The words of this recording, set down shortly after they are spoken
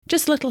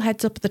Just a little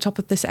heads up at the top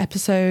of this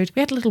episode. We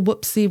had a little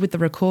whoopsie with the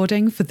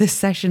recording for this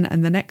session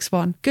and the next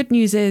one. Good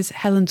news is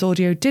Helen's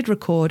audio did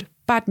record.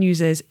 Bad news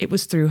is it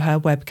was through her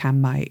webcam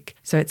mic.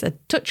 So it's a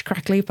touch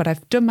crackly, but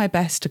I've done my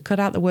best to cut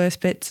out the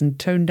worst bits and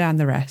tone down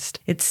the rest.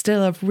 It's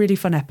still a really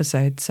fun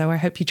episode, so I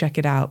hope you check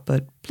it out,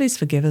 but please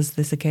forgive us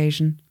this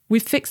occasion.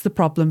 We've fixed the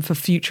problem for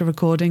future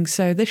recordings,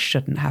 so this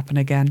shouldn't happen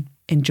again.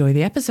 Enjoy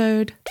the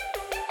episode.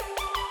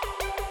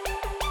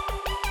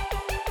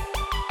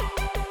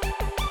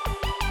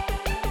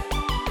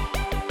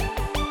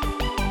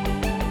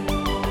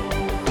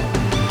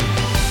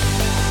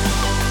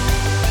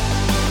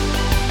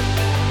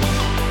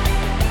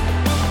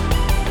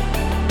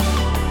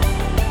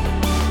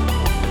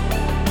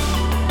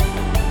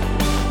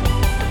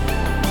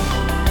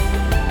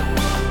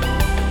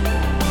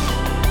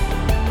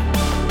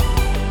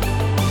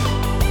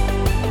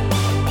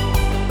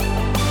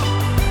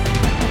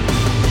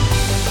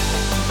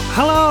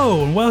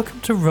 Hello and welcome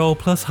to Roll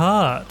Plus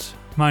Heart.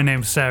 My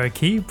name's Sarah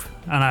Keep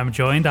and I'm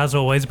joined as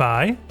always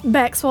by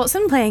Bex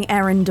Watson playing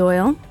Erin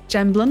Doyle,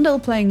 Jen Blundell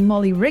playing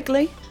Molly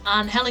Wrigley,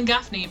 and Helen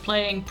Gaffney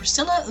playing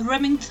Priscilla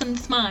Remington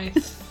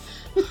Smythe.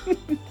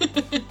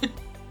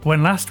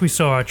 When last we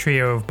saw our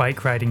trio of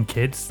bike riding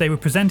kids, they were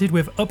presented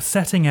with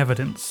upsetting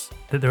evidence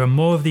that there are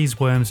more of these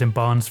worms in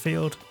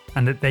Barnesfield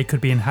and that they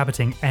could be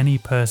inhabiting any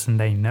person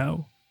they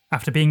know.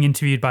 After being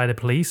interviewed by the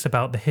police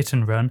about the hit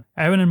and run,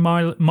 Erin and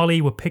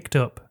Molly were picked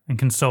up and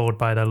consoled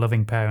by their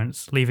loving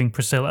parents, leaving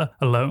Priscilla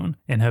alone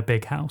in her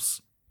big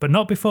house. But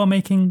not before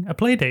making a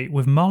playdate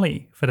with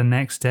Molly for the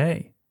next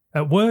day.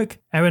 At work,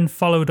 Erin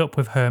followed up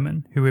with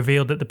Herman, who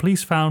revealed that the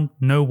police found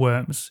no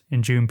worms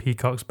in June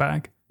Peacock's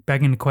bag,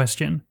 begging the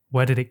question,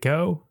 where did it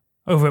go?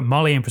 Over at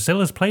Molly and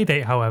Priscilla's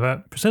playdate,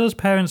 however, Priscilla's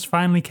parents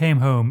finally came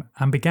home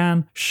and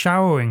began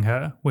showering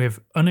her with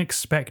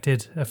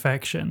unexpected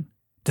affection.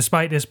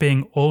 Despite this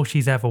being all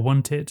she's ever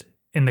wanted,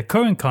 in the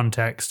current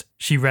context,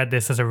 she read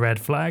this as a red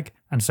flag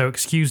and so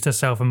excused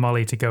herself and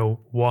Molly to go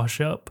wash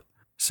up.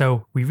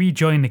 So we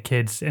rejoin the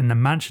kids in the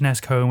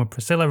mansion-esque home of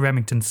Priscilla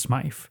Remington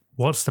Smythe.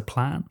 What's the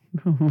plan?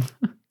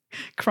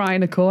 Cry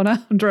in a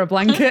corner under a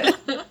blanket.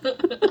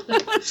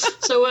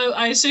 So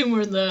I assume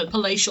we're in the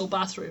palatial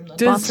bathroom then.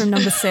 bathroom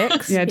number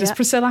 6. Yeah, does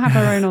Priscilla have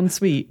her own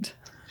ensuite?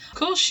 Of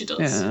course she does.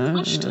 Yeah. Of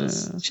course she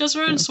does. She has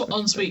her own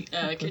ensuite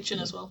kitchen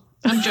as well.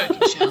 I'm joking,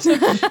 she hasn't.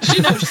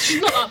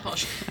 She's not that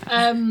posh.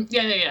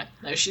 Yeah.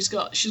 No, she's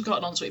got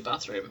an ensuite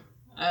bathroom.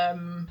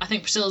 I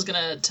think Priscilla's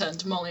gonna turn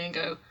to Molly and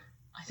go,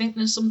 I think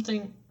there's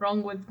something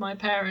wrong with my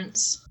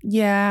parents.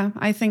 Yeah,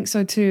 I think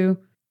so too.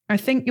 I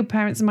think your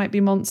parents might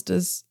be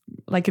monsters,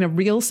 like in a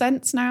real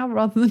sense now,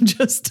 rather than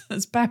just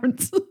as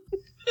parents.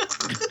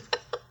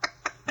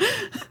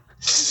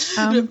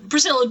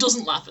 Priscilla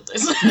doesn't laugh at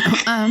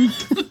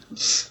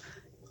this.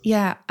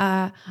 Yeah,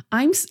 I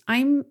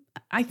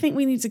think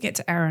we need to get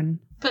to Erin.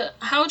 But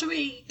how do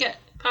we get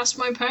past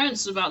my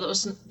parents about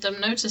them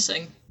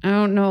noticing? I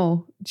don't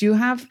know. Do you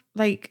have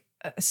like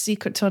a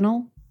secret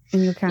tunnel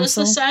in your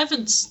castle?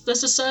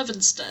 There's a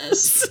servant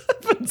stairs.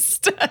 Servant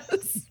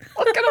stairs.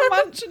 What kind of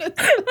mansion is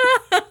it?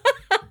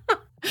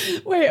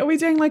 Wait, are we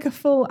doing like a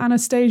full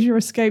Anastasia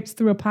escapes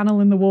through a panel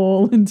in the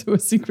wall into a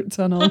secret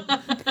tunnel?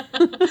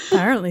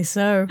 Apparently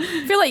so.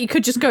 I feel like you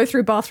could just go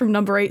through bathroom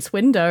number 8's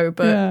window,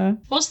 but Yeah.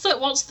 What's the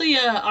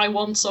I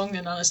Want song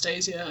in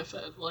Anastasia?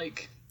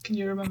 Can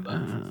you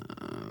remember?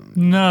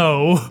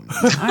 No.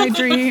 I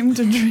dreamed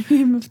a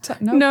dream of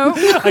no.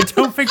 I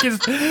don't think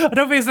it's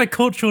the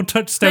cultural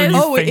touchstone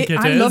you think it is.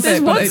 I love There's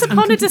it, but Once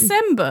Upon a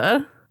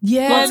December.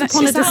 Yeah, Once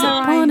Upon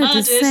a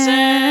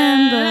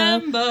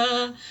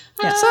December.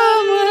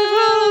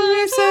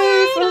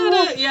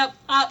 Yep,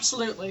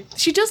 absolutely.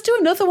 She does do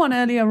another one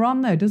earlier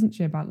on though, doesn't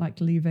she? About like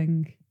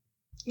leaving.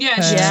 Yeah,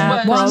 her- she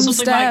just one something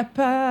step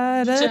like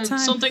at a time.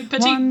 something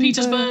Petit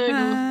Petersburg.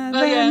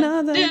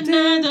 Another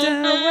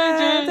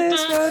where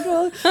this road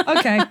will...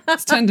 Okay,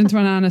 it's turned into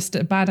an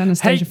bad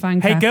Anastasia fan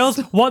Hey cast. girls,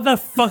 what the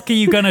fuck are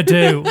you gonna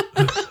do?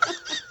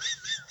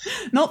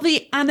 Not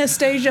the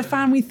Anastasia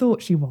fan we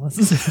thought she was.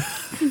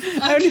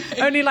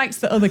 only likes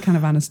the other kind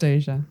of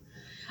Anastasia.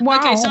 Wow.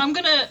 Okay, so I'm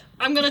gonna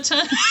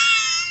turn.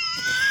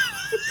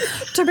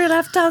 To be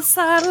left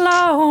outside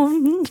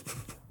alone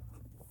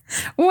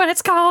when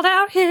it's cold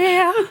out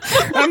here.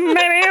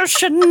 Maybe you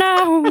should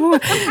know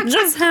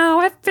just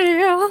how it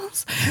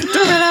feels to be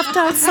left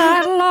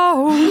outside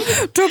alone.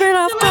 To be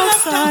left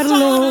outside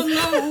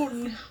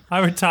alone. I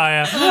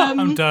retire.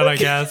 I'm done, I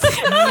guess.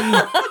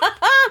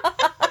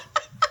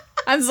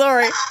 I'm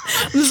sorry.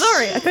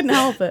 I couldn't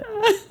help it.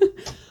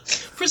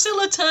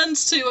 Priscilla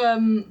turns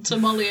to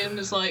Molly and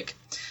is like,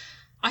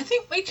 I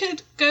think we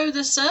could go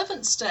the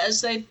servant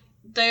stairs. They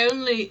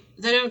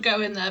don't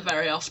go in there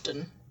very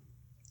often.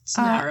 It's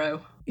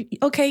narrow.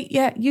 Okay,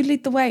 yeah, you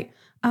lead the way.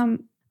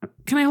 Can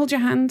I hold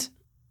your hand?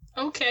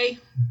 Okay.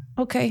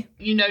 Okay.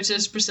 You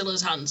notice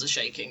Priscilla's hands are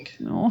shaking.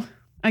 No.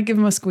 I give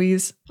him a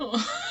squeeze.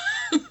 Oh.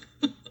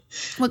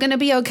 We're going to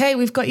be okay.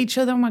 We've got each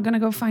other and we're going to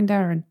go find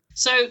Erin.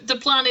 So the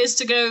plan is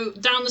to go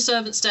down the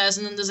servant stairs,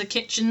 and then there's a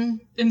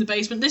kitchen in the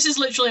basement. This is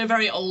literally a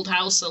very old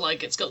house, so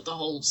like it's got the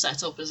whole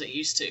setup as it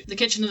used to. The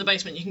kitchen in the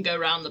basement, you can go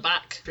around the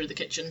back through the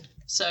kitchen.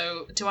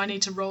 So do I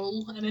need to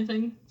roll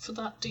anything for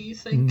that, do you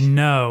think?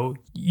 No,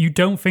 you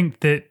don't think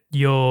that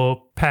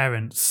your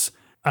parents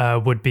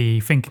would be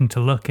thinking to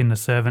look in the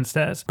servant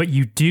stairs, but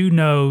you do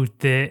know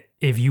that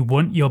if you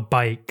want your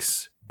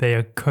bikes, they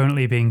are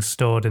currently being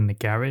stored in the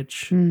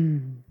garage.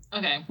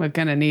 Okay. We're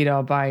going to need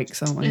our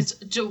bikes, aren't we?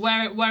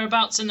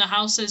 Whereabouts in the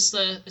house is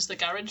the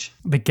garage?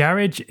 The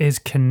garage is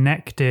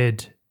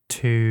connected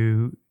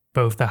to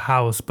both the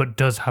house, but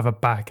does have a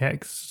back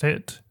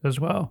exit as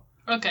well.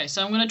 Okay,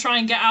 so I'm going to try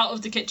and get out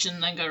of the kitchen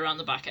and then go around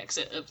the back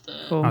exit of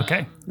the Cool.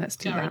 Okay. Let's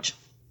do garage. that.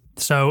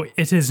 So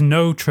it is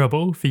no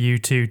trouble for you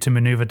two to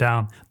maneuver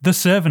down the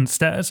servant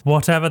stairs,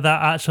 whatever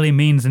that actually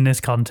means in this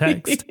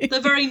context. The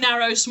very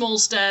narrow, small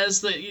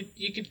stairs that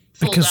you could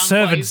fall Because down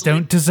servants quite easily.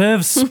 don't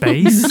deserve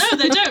space. No,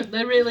 they don't.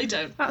 They really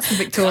don't. That's the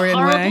Victorian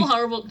way.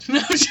 Horrible.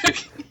 No, I'm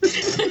joking.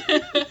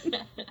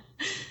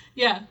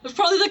 Yeah, it's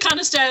probably the kind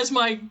of stairs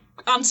my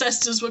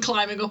ancestors were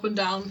climbing up and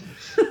down.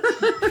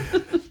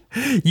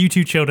 You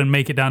two children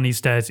make it down these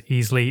stairs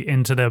easily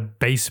into the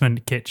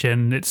basement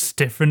kitchen. It's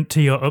different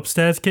to your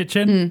upstairs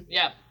kitchen.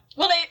 Yeah.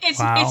 Well, it's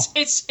Wow.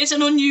 it's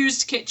an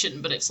unused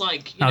kitchen, but it's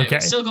like, you know, Okay.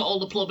 it's still got all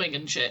the plumbing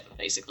and shit,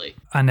 basically.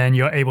 And then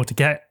you're able to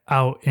get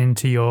out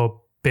into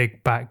your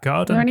big back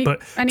garden. Are there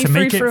but any to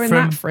make frou-frou it in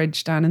from that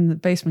fridge down in the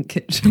basement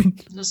kitchen?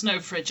 There's no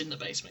fridge in the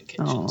basement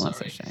kitchen. Oh, that's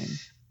sorry. a shame.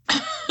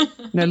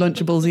 No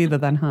Lunchables either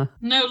then, huh?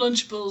 No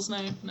Lunchables,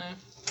 no.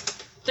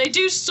 They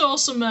do store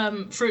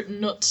some fruit and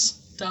nuts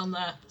down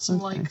there. Some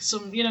like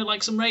some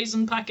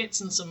raisin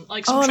packets and some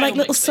like some Oh, trail like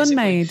little mix, basically.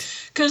 Sunmaid.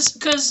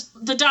 Because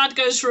the dad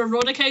goes for a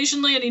run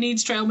occasionally and he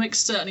needs trail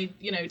mix and he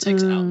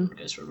takes it out and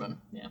goes for a run.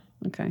 Yeah.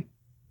 Okay.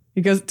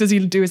 He goes. Does he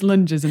do his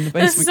lunges in the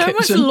There's basement so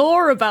much kitchen?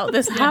 lore about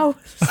this house.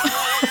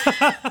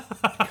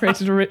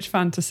 Created a rich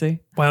fantasy.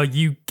 Well,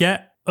 you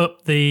get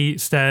up the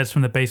stairs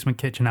from the basement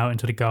kitchen out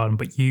into the garden,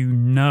 but you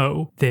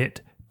know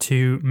that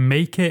to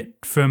make it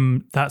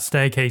from that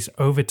staircase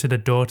over to the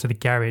door to the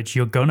garage,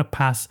 you're going to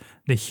pass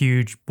the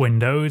huge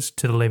windows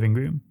to the living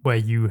room where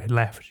you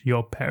left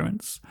your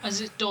parents. As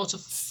his daughter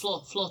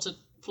floor to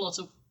floor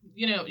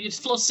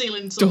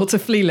ceiling. Daughter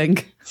Fleeling.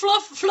 Floor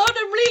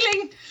to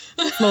reeling.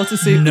 Floor to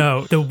suit.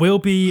 No, there will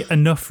be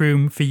enough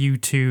room for you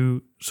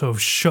to sort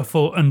of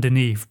shuffle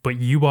underneath, but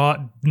you are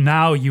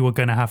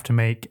going to have to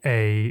make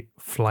a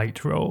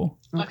flight roll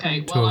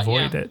Okay, to well,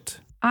 avoid yeah. it.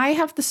 I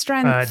have the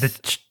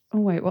strength. Oh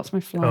wait, what's my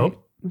flight?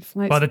 Oh. My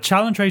flight. Well, the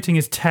challenge rating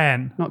is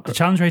 10. Not The good.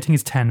 challenge rating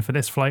is 10 for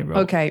this flight roll.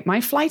 Okay,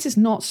 my flight is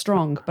not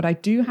strong, but I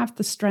do have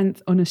the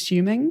strength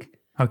unassuming,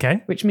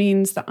 Okay. which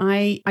means that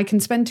I can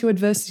spend 2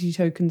 adversity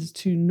tokens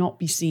to not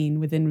be seen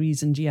within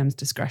reason GM's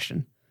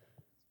discretion.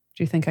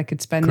 Do you think I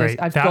could spend Great. those?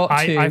 I've got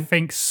 2. I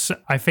think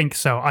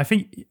so. I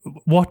think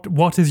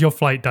what is your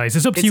flight dice?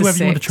 It's up to It's you a whether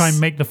you want to try 6.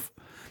 and make the.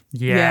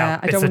 Yeah,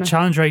 I it's don't a wanna-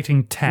 challenge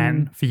rating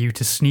 10 for you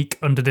to sneak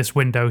under this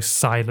window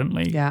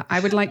silently. Yeah,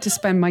 I would like to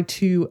spend my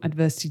 2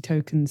 adversity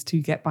tokens to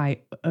get by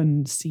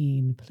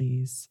unseen,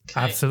 please.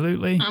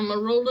 Absolutely. I'm a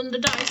rolling the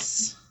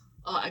dice.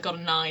 Oh, I got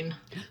a 9.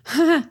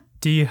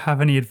 Do you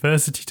have any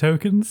adversity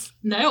tokens?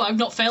 No, I've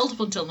not failed up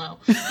until now.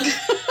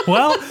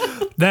 Well,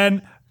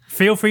 then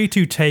feel free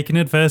to take an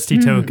adversity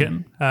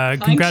token.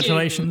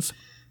 Congratulations.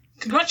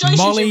 Congratulations,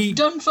 Molly- you've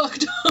done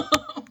fucked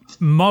up.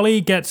 Molly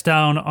gets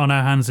down on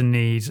her hands and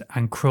knees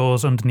and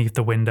crawls underneath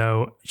the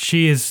window.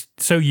 She is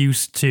so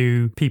used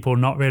to people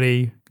not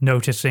really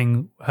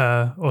noticing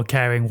her or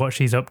caring what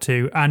she's up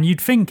to. And you'd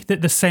think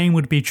that the same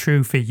would be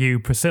true for you,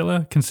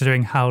 Priscilla,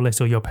 considering how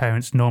little your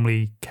parents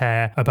normally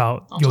care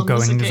about your on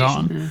this goings occasion.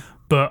 on.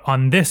 But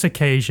on this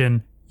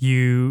occasion,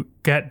 you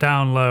get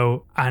down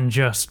low and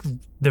just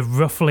the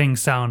ruffling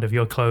sound of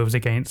your clothes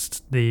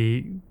against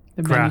the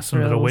The grass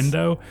many under the frills.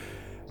 window.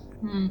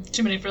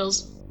 Too many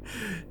frills.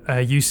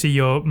 You see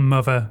your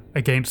mother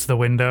against the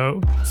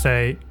window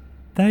say,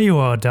 "There you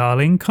are,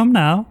 darling. Come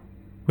now.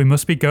 We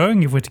must be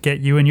going if we're to get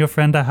you and your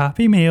friend a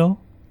happy meal."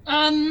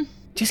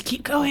 Just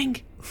keep going.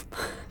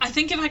 I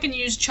think if I can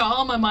use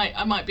charm, I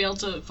might be able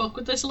to fuck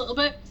with this a little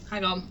bit.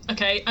 Hang on.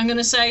 Okay, I'm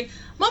gonna say,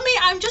 "Mummy,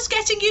 I'm just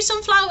getting you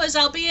some flowers.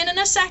 I'll be in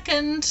a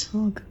second."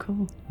 Oh, good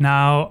call.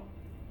 Now,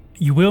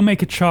 you will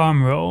make a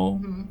charm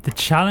roll. The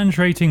challenge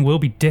rating will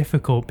be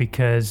difficult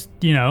because,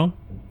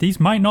 these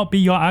might not be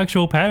your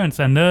actual parents.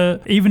 And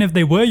even if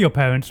they were your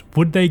parents,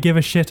 would they give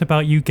a shit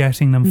about you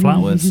getting them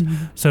flowers?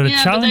 So the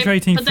challenge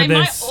rating but for they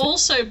this... might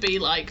also be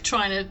like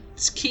trying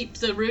to keep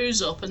the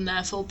ruse up and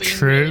therefore being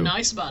True. really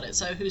nice about it.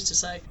 So who's to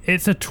say?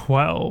 It's a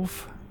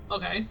 12.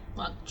 Okay,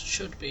 that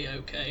should be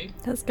okay.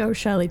 Let's go,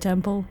 Shirley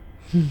Temple.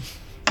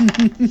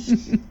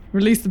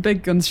 Release the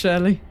big guns,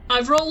 Shirley.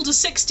 I've rolled a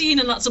 16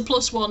 and that's a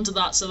 +1 to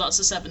that, so that's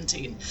a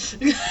 17.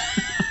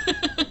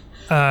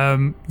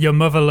 Your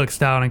mother looks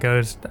down and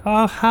goes,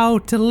 "Oh, how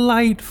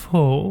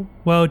delightful.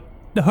 Well,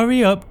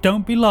 hurry up.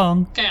 Don't be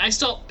long." Okay, I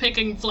stop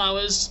picking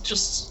flowers,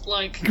 just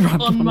like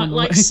Grab on them my on the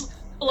like way.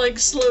 like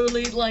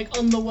slowly like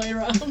on the way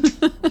around.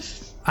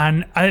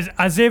 And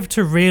as if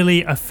to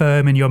really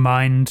affirm in your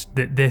mind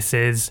that this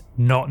is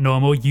not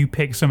normal, you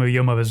pick some of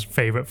your mother's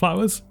favourite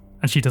flowers,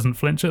 and she doesn't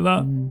flinch at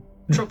that.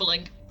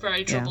 Troubling.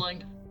 Very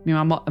troubling.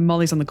 Meanwhile,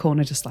 Molly's on the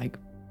corner just like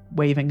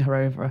waving her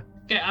over.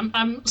 Okay,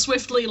 I'm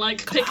swiftly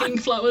like picking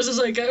flowers as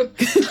I go.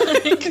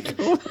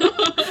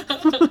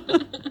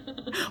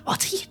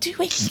 What are you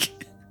doing?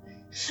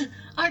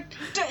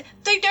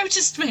 They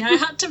noticed me. I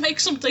had to make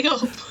something up.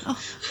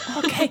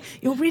 Oh, okay,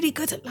 you're really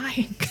good at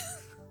lying.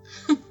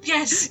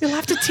 Yes. You'll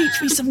have to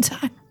teach me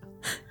sometime.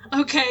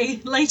 Okay,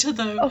 later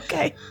though.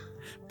 Okay.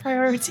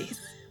 Priorities.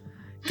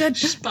 Good.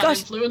 Just bad Gosh,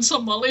 influence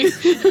on Molly.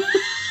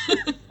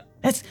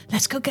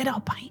 let's go get our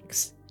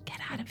bikes. Get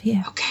out of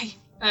here. Okay.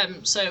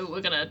 So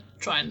we're gonna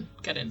try and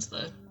get into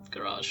the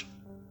garage.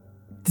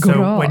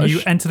 So when you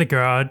Garage. enter the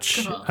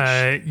garage,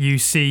 you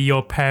see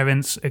your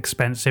parents'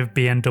 expensive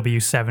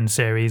BMW 7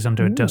 Series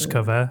under a dust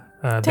cover,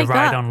 the Take that.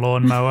 ride-on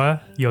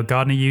lawnmower your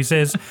gardener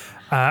uses,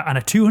 and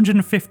a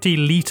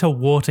 250-litre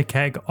water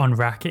keg on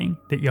racking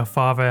that your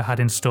father had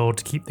installed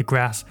to keep the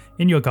grass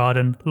in your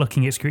garden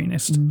looking its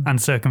greenest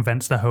and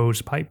circumvents the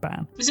hose pipe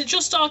ban. Is it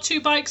just our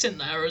 2 bikes in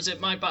there, or is it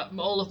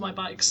all of my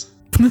bikes?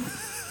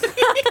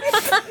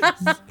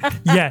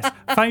 Yes,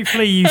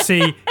 thankfully you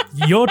see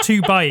your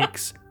 2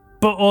 bikes,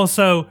 but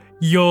also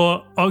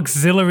your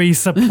auxiliary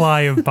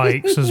supply of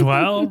bikes as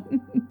well.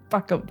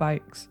 Backup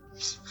bikes.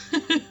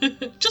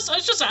 I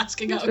was just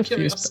asking out of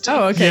curiosity.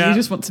 Oh, okay. Yeah. You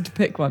just wanted to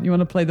pick one. You want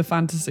to play the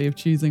fantasy of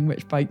choosing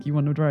which bike you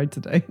want to ride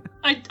today.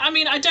 I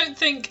mean, I don't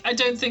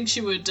think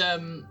she would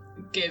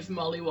give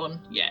Molly one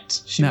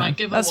yet. She No, might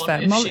give her that's one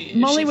fair. if Molly, she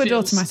Molly would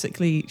feels...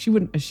 automatically. She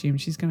wouldn't assume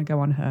she's going to go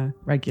on her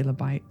regular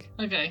bike.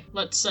 Okay,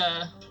 let's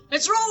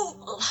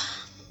roll.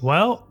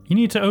 Well, you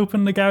need to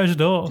open the garage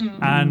door,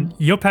 and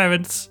your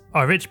parents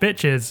are rich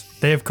bitches.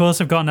 They, of course,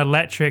 have got an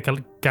electric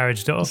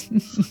garage door.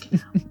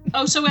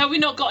 Oh, so have we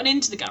not gotten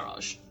into the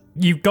garage?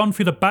 You've gone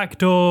through the back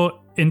door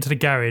into the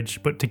garage,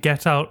 but to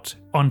get out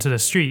onto the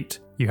street,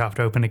 you have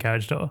to open the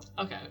garage door.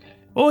 Okay.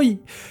 Or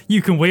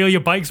you can wheel your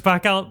bikes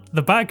back out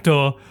the back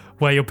door,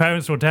 where your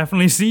parents will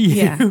definitely see you.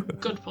 Yeah.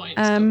 Good point.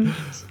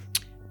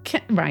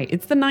 Right.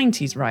 It's the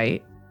 90s,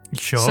 right?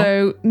 Sure.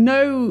 So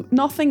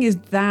nothing is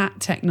that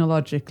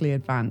technologically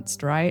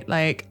advanced, right?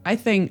 Like I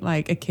think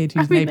like a kid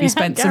who's maybe they had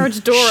spent some garage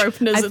door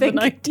openers I in think,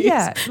 the 90s.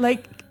 Yeah,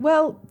 like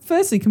well,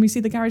 firstly, can we see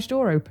the garage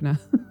door opener?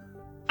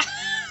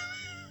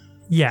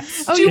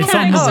 Yes. Oh, it's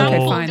on the oh, okay,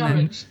 wall. fine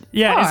then.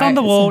 Yeah, it's Alright, on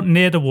the wall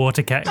near the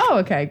water keg. Oh,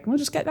 okay. We'll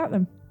just get that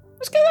then.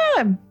 Let's get that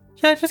then.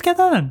 Yeah, just get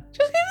that then.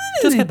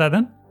 Just get that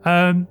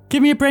then.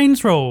 Give me a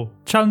brains roll.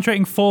 Challenge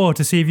rating 4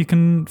 to see if you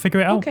can figure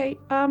it out. Okay.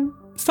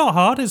 It's not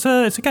hard. It's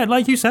a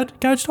like you said,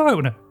 garage door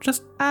opener.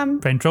 Just Um,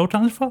 brains roll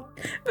challenge 4.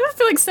 I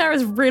feel like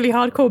Sarah's really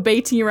hardcore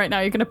baiting you right now.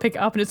 You're going to pick it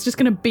up and it's just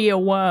going to be a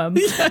worm.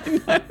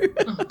 Oh,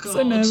 God.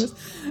 so nervous.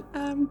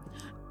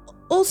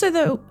 Also,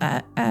 though,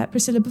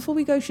 Priscilla, before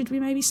we go, should we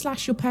maybe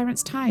slash your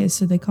parents' tyres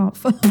so they can't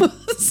follow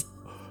us?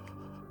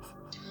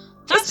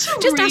 That's a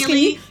Just asking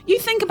really, you. You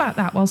think about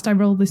that whilst I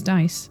roll this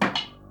dice.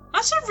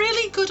 that's a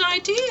really good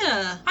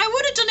idea. I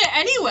would have done it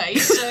anyway.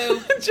 So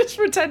Just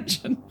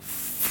retention.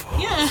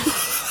 yeah.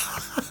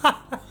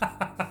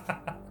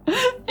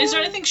 Is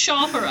there anything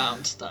sharp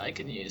around that I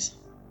can use?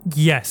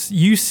 Yes,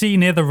 you see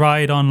near the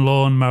ride-on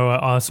lawnmower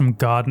are some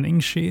gardening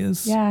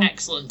shears. Yeah.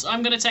 Excellent.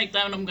 I'm gonna take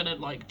them and I'm gonna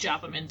like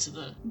jab them into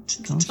the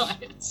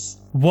tires.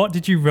 What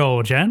did you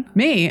roll, Jen?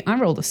 Me, I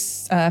rolled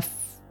a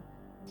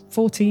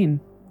 14.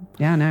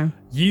 Yeah, no.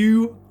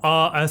 You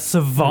are a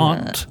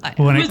savant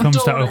when it With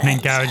comes to doors. opening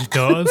garage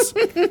doors.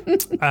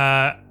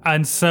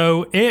 And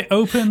so it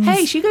opens.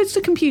 Hey, she goes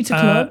to computer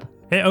club.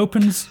 It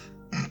opens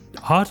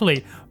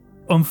heartily.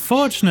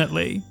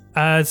 Unfortunately,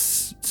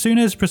 as soon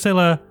as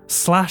Priscilla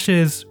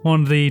slashes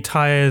one of the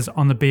tires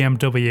on the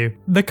BMW,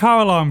 the car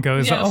alarm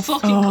goes Yeah, off.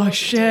 fucking Oh, course it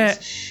shit.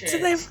 is. So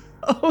they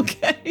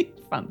okay.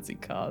 Fancy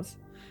cars.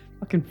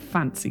 Fucking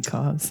fancy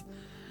cars.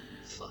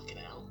 Fucking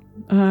hell.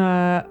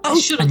 Oh, I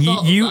should have And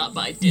thought you, of that,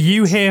 but I didn't.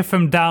 you hear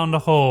from down the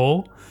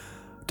hall,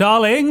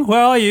 "Darling,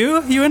 where are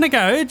you? You in the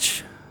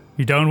garage?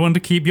 You don't want to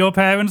keep your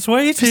parents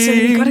waiting."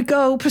 Priscilla, we gotta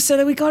go.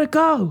 Priscilla, we gotta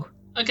go.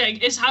 Okay,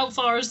 how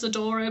far is the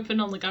door open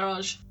on the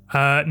garage?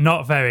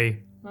 Not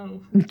very.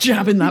 Oh,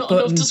 Jabbing that not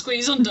button. enough to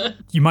squeeze under.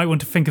 You might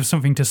want to think of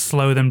something to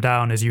slow them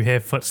down as you hear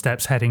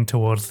footsteps heading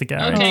towards the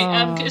garage.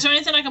 Okay, is there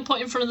anything I can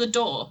put in front of the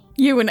door?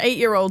 You, an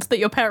 8-year-old that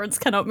your parents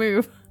cannot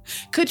move.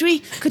 Could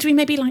we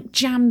maybe like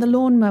jam the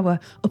lawnmower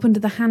up under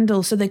the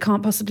handle so they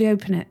can't possibly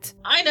open it?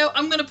 I know.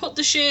 I'm gonna put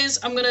the shears.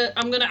 I'm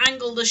gonna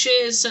angle the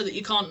shears so that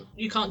you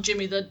can't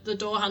jimmy the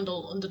door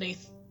handle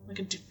underneath. Like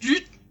a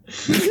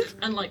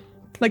and like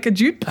Like a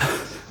jupe?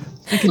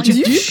 Like a like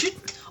jupe?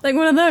 Like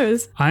one of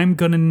those. I'm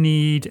gonna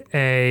need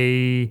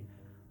a.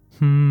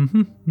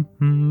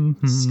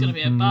 This is gonna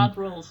be a bad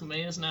roll for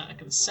me, isn't it? I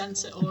can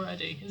sense it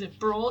already. Is it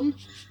brawn?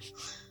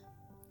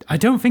 I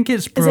don't think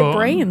it's Is brawn. it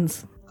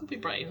brains? Could be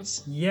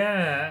brains.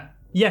 Yeah.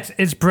 Yes,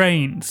 it's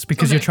brains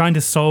because you're trying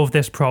to solve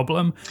this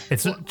problem.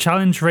 It's a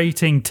challenge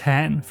rating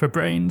 10 for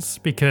brains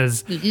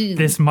because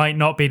this might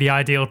not be the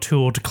ideal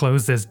tool to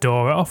close this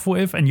door off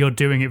with, and you're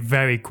doing it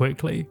very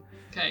quickly.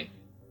 Okay.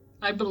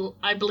 I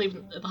believe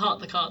in the heart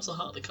of the cards, the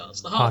heart of the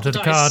cards, the Heart heart of the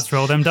dice. cards,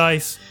 roll them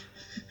dice.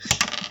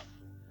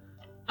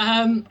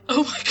 Oh my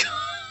god.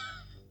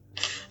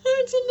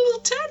 It's a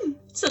little 10.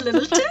 It's a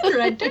little 10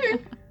 right there.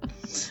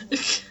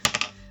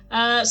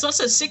 So that's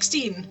a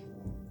 16.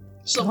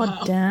 Somehow.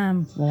 God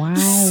damn. Wow.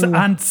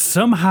 And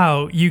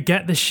somehow you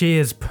get the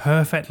shears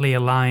perfectly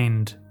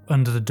aligned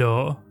under the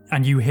door,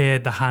 and you hear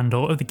the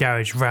handle of the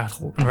garage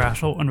rattle and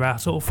rattle and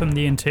rattle from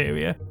the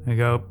interior. You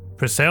go,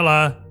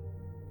 Priscilla,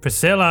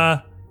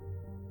 Priscilla.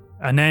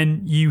 And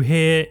then you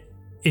hear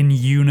in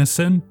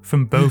unison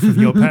from both of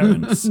your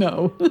parents.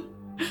 No,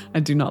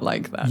 I do not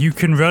like that. You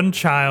can run,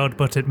 child,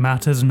 but it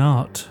matters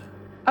not.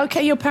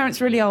 Okay, your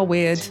parents really are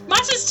weird.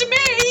 Matters to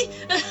me!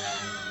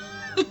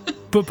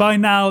 But by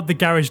now, the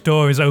garage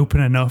door is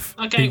open enough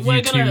Okay, that we're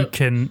you gonna two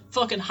can...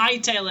 fucking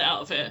hightail it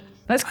out of here.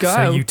 Let's go.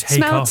 So you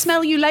take off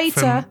smell you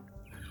later.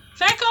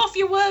 Feck off,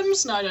 you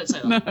worms! No, don't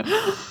say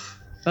that.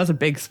 That's a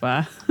big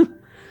swear.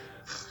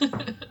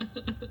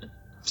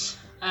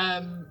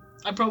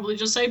 I'd probably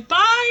just say,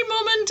 bye,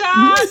 Mum and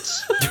Dad!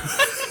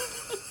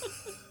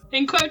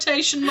 In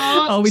quotation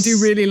marks. Oh, we do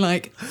really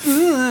like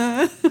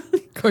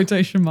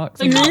quotation marks.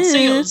 They can't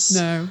see us.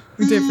 No,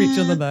 we do it for each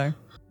other though.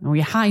 And we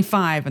high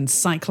five and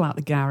cycle out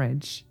the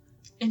garage.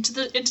 Into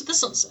the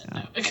sunset.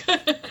 No.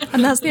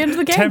 And that's the end of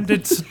the game.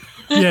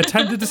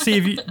 tempted to see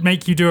if you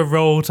make you do a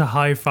roll to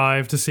high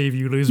five to see if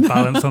you lose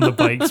balance on the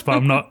bikes, but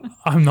I'm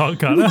not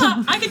gonna.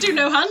 I can do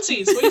no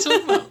handsies. What are you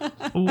talking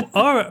about?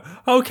 All right.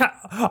 Okay.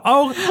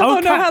 Oh,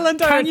 no, Helen,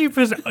 don't.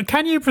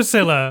 Can you,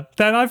 Priscilla?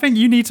 Then I think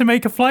you need to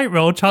make a flight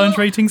roll, challenge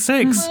rating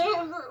 6.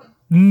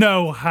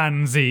 No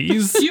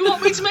handsies. You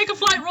want me to make a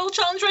flight roll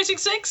challenge rating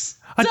 6?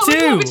 I Is that what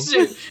you want me to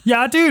do. do?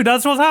 Yeah, I do.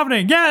 That's what's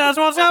happening. Yeah, that's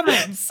what's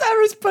happening.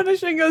 Sarah's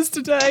punishing us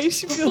today.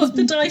 She feels Fuck,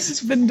 the dice is...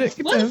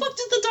 vindictive. Where the fuck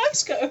did the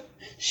dice go?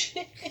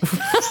 Shit.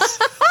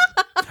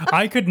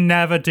 I could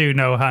never do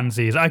no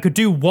handsies. I could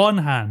do one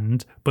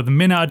hand, but the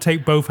minute I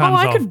take both hands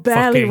I off, could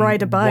barely fucking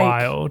ride a bike.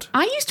 Wild.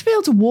 I used to be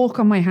able to walk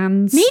on my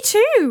hands. Me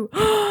too.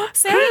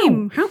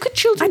 Same. How could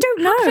children? I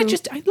don't How could know.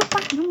 I look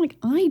back and I'm like,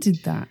 I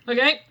did that.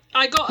 Okay,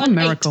 I got What a an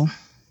miracle.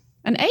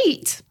 An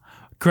 8.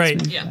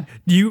 Great. Yeah.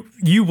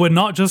 You were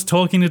not just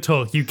talking to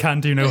talk. You can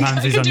do no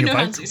handsies can on do your no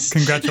bike. handsies.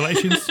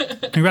 Congratulations.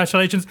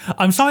 Congratulations.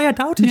 I'm sorry I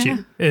doubted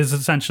you, is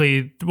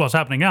essentially what's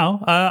happening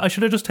now. I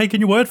should have just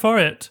taken your word for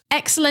it.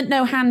 Excellent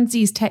no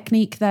handsies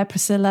technique there,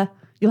 Priscilla.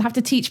 You'll have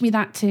to teach me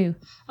that too.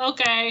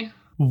 Okay.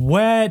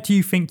 Where do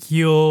you think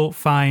you'll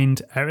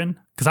find Erin?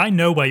 Because I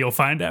know where you'll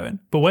find Erin,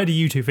 but where do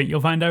you two think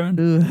you'll find Erin?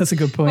 Ooh, that's a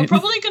good We're point.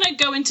 probably going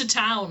to go into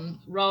town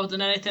rather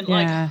than anything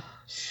Yeah. like...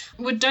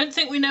 We don't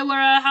think we know where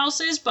her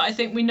house is, but I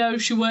think we know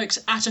she works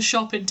at a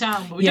shop in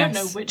town, but we don't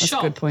know which that's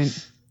shop. a good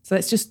point. So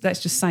let's just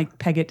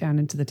peg it down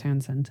into the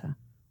town centre.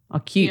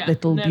 Our cute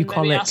little and then maybe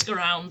bucolic ask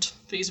around,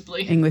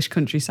 feasibly. English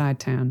countryside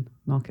town,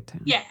 market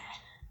town. Yeah,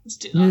 let's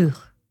do that. Ugh.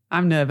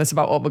 I'm nervous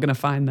about what we're going to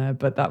find there,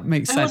 but that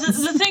makes Well, sense.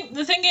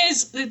 the thing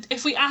is, that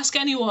if we ask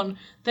anyone,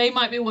 they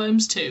might be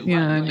worms too. Yeah,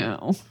 I aren't they?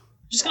 know.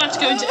 Just gonna have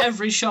to go into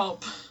every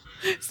shop.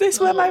 Is this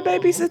where my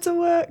babysitter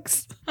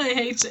works? I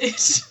hate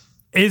it.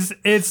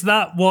 Is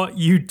that what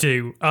you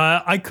do?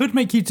 I could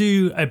make you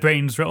do a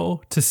brains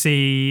roll to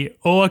see,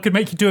 or I could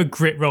make you do a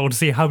grit roll to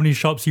see how many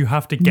shops you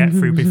have to get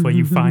through before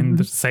you find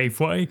the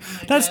safe way.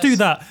 Let's do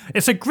that.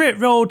 It's a grit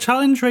roll,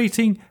 challenge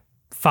rating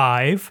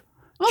 5,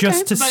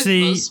 just to For both of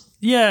see. us.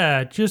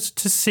 Yeah, just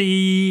to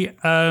see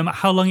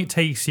how long it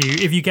takes you.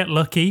 If you get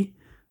lucky,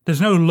 there's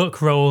no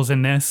luck rolls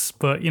in this,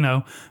 but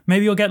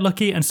maybe you'll get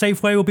lucky, and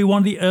Safeway will be one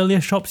of the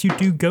earliest shops you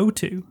do go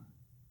to.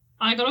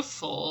 I got a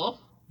 4.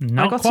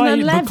 Not got an quite,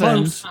 11. but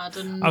close. Add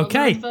another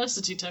Okay.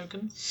 adversity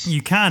token.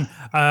 You can.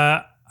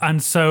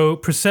 And so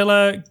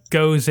Priscilla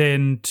goes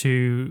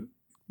into...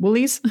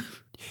 Woolies?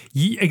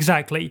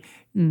 Exactly.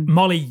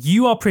 Molly,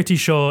 you are pretty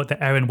sure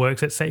that Erin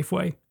works at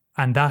Safeway.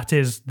 And that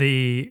is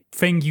the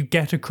thing you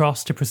get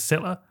across to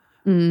Priscilla.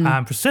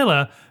 And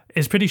Priscilla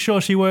is pretty sure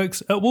she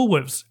works at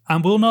Woolworths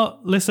and will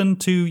not listen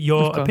to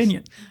your Of course.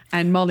 opinion.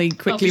 And Molly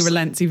quickly Obviously.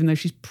 relents, even though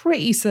she's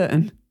pretty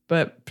certain.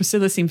 But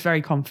Priscilla seems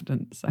very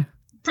confident, so...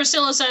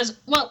 Priscilla says,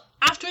 well,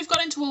 after we've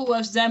got into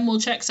Woolworths, then we'll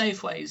check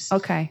Safeways.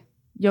 Okay,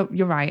 you're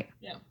right.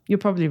 Yeah. You're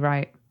probably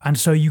right. And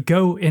so you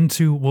go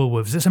into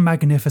Woolworths. It's a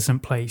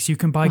magnificent place. You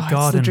can buy it's the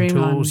garden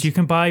dreamland. tools. You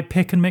can buy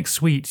pick and mix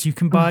sweets. You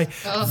can buy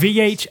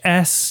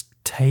VHS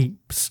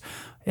tapes.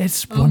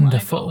 It's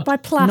wonderful. God. By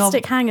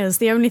plastic hangers,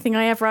 the only thing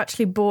I ever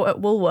actually bought at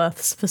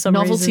Woolworths for some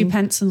Novelty reason.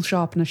 pencil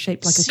sharpener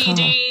shaped like a car.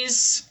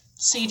 CDs,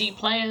 CD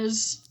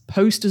players.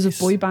 Posters of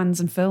boy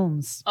bands and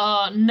films.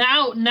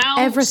 Now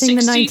Everything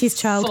the 90s 64.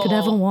 child could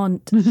ever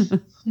want.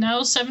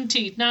 Now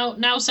 17.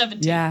 Now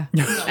 17. Yeah,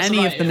 That was any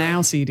about of the it.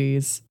 Now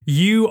CDs.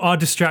 You are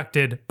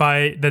distracted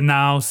by the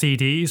Now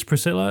CDs,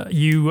 Priscilla.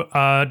 You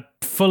are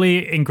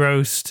fully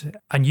engrossed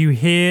and you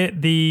hear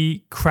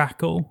the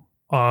crackle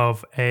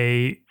of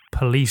a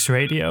police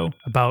radio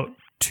about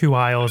 2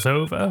 aisles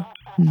over.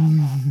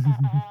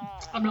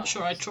 I'm not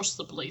sure I trust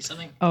the police, I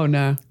think. Oh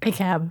no. A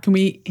cab. Can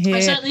we hear? I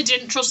certainly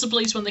didn't trust the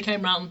police when they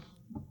came round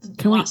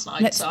last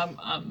night, so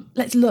I'm...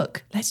 Let's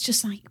look. Let's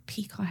just like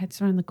peek our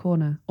heads around the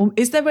corner. Or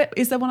is there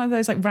one of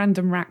those like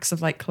random racks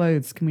of like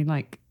clothes? Can we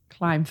like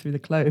climb through the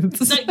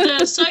clothes? Like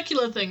the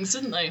circular things,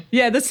 didn't they?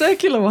 Yeah, the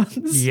circular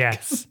ones.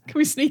 Yes. Can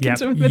we sneak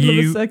Yep. into the middle of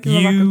the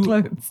circular rack of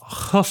clothes?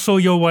 Hustle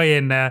your way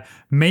in there.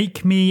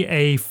 Make me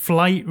a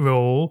flight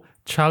roll,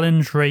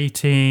 challenge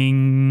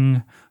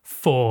rating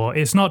 4.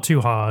 It's not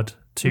too hard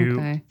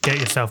to get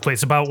yourself, but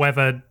it's about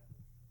whether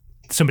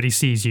somebody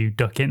sees you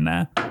duck in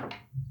there.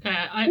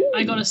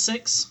 I got a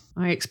 6.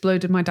 I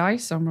exploded my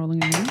dice, so I'm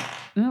rolling again.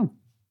 No,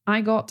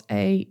 I got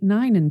a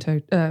 9 in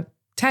total.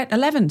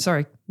 11.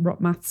 Sorry, did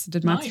maths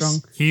Nice.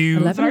 wrong. You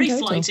 11 Very in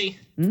total. flighty.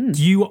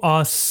 You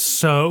are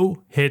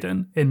so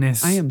hidden in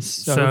this I am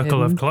so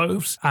circle hidden. of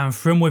clothes. And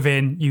from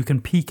within, you can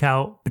peek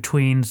out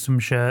between some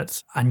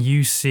shirts and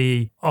you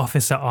see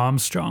Officer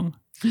Armstrong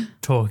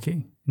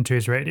talking into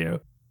his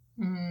radio.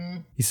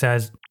 He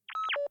says,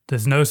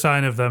 "There's no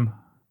sign of them,"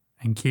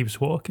 and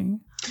keeps walking.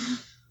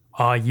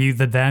 Are you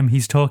the them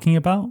he's talking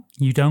about?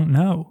 You don't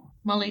know.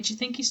 Molly, do you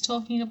think he's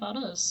talking about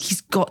us? He's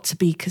got to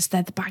be, because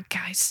they're the bad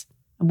guys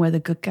and we're the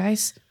good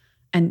guys.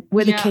 And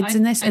we're the Yeah, kids I-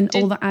 in this, I and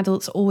did- all the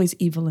adults are always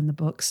evil in the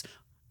books.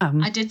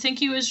 I did think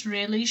he was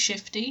really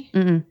shifty.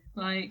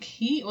 Like,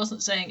 he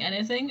wasn't saying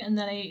anything, and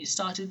then he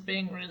started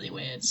being really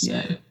weird. So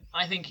Yeah.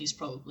 I think he's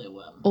probably a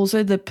worm.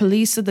 Also, the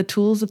police are the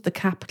tools of the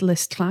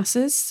capitalist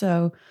classes.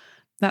 So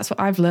that's what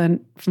I've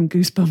learned from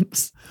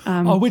Goosebumps.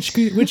 Which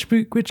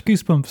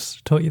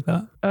Goosebumps taught you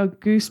that?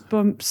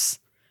 Goosebumps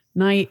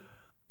night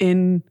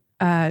in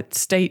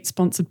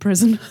state-sponsored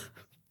prison.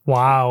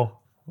 Wow.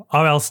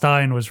 R.L.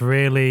 Stein was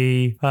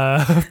really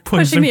putting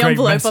Pushing some the great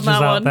envelope on messages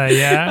that out one. there,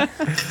 yeah.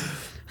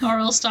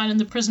 R.L. Stein in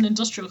the prison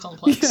industrial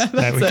complex.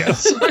 There we go.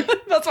 That's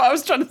what I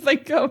was trying to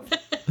think of.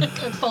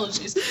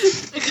 Apologies.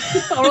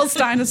 R.L.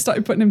 Stein has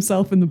started putting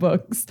himself in the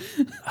books.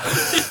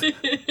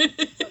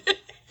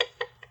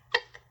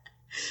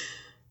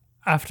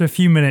 After a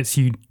few minutes,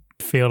 you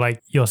feel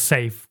like you're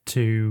safe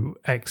to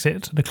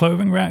exit the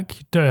clothing rack.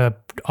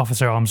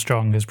 Officer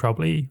Armstrong has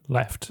probably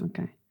left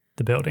Okay.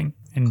 the building.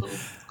 And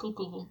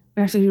Cool.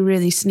 We have to be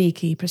really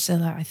sneaky,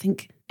 Priscilla. I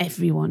think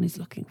everyone is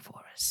looking for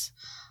us.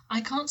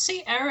 I can't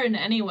see Erin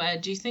anywhere.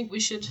 Do you think we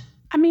should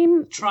I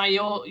mean, try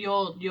your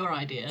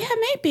idea? yeah,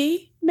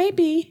 maybe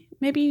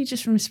you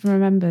just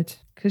misremembered,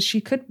 because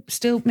she could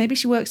still. Maybe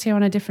she works here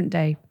on a different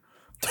day.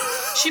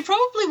 She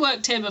probably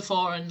worked here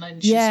before and then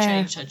she's Yeah.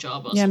 changed her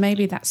job or Yeah, something.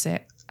 maybe that's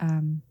it.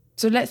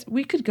 So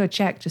we could go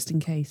check just in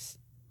case.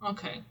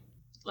 Okay.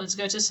 Let's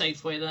go to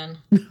Safeway then.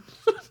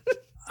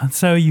 And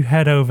so you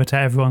head over to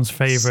everyone's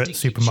favourite Sticky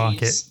supermarket,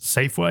 cheese.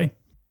 Safeway.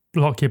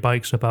 Lock your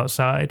bikes up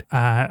outside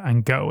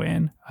and go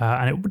in.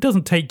 And it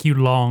doesn't take you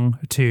long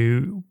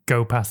to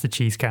go past the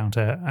cheese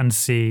counter and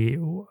see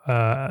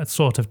a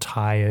sort of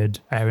tired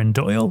Erin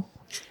Doyle.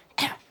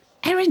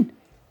 Erin,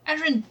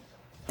 Erin!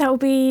 That will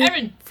be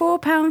Erin!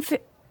 £4.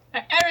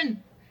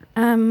 Erin!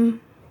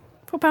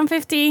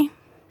 £4.50.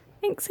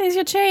 Thanks, here's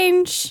your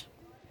change.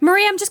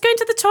 Marie, I'm just going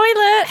to the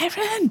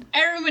toilet.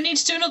 Erin, we need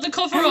to do another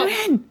cover-up.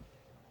 Erin,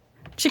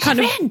 She kind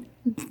of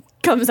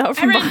comes out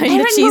from Erin, behind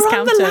Erin, the cheese we're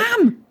counter. on the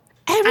lam.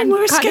 Erin, And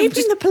we're kind of escaping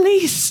just- the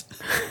police.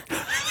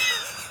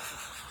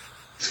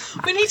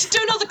 We need to do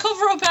another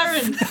cover-up,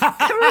 Erin.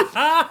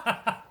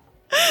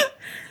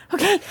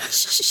 Okay,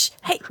 shh.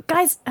 Hey,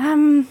 guys,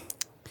 oh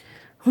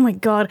my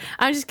God.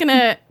 I'm just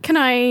gonna, can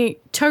I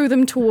tow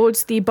them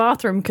towards the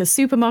bathroom? Because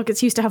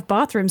supermarkets used to have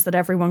bathrooms that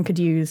everyone could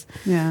use.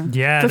 Yeah.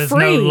 Yeah, For there's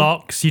free. no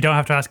locks. You don't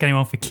have to ask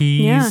anyone for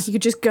keys. Yeah, you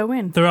could just go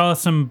in. There are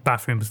some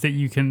bathrooms that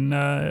you can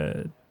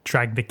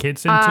drag the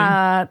kids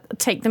into.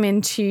 Take them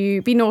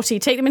into, be naughty,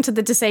 take them into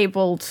the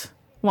disabled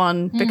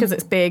one because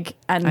it's big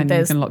and, And you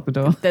there's can lock the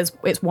door.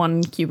 it's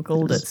one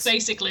cubicle that's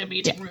Basically a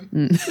meeting room.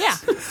 yeah.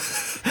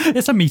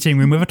 It's a meeting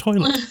room with a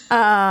toilet.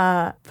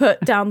 Put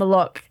down the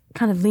lock,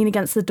 kind of lean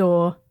against the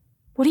door.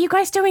 What are you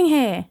guys doing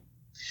here?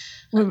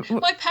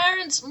 My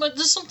parents,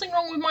 there's something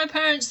wrong with my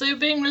parents. They were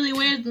being really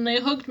weird and they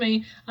hugged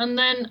me. And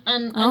then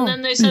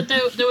then they said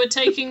they were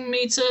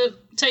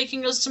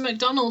taking us to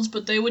McDonald's,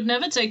 but they would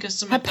never take us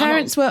to Her McDonald's.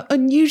 parents were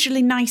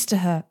unusually nice to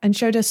her and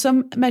showed her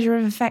some measure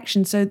of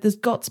affection, so there's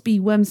got to be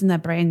worms in their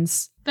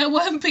brains. There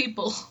weren't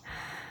people.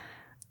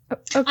 And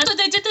so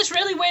they did this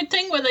really weird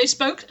thing where they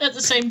spoke at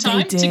the same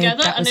time did.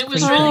 together, That and was it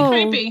was creepy. really Oh.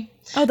 creepy.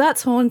 Oh,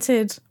 that's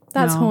haunted.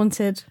 That's No.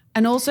 haunted.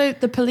 And also,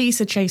 the police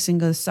are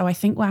chasing us, so I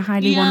think we're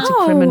highly Yeah. wanted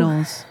Oh.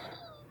 criminals.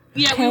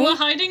 Yeah, Okay. we were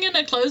hiding in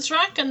a clothes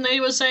rack, and they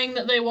were saying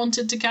that they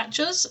wanted to catch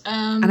us.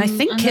 And I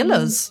think kill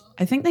then- us.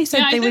 I think they said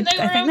Yeah, I they think would. they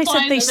were I think they said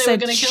implying that they were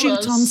gonna kill shoot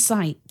us. on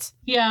sight.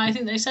 Yeah, I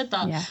think they said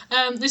that.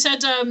 Yeah. They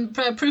said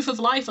proof of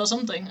life or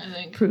something, I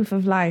think. Proof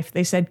of life.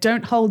 They said,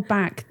 don't hold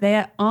back.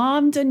 They're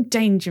armed and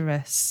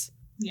dangerous.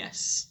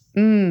 Yes.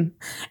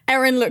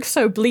 Erin looks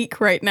so bleak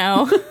right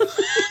now.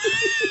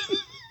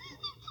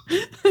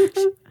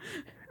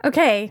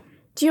 Okay.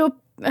 So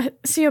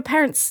your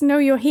parents know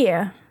you're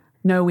here?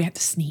 No, we had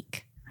to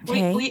sneak.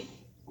 Okay.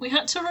 We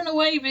had to run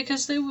away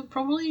because they were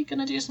probably going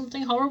to do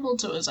something horrible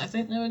to us. I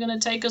think they were going to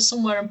take us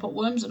somewhere and put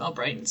worms in our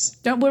brains.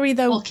 Don't worry,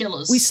 though. Or kill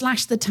us. We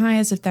slashed the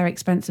tyres of their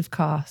expensive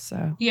car,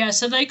 so... Yeah,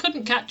 so they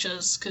couldn't catch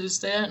us because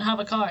they don't have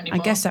a car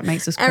anymore. I guess that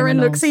makes us Erin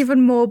criminals. looks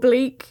even more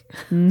bleak.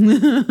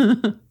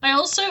 I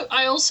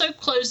also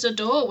closed a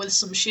door with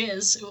some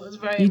shears. It was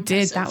very You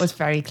impressive. did. That was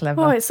very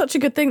clever. Oh, it's such a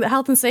good thing that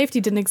health and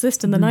safety didn't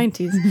exist in the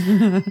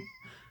 90s.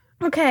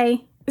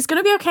 Okay. It's going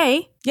to be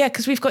okay. Yeah,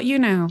 because we've got you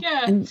now.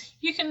 Yeah, And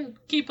you can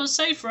keep us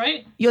safe,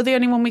 right? you're the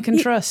only one we can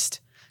trust.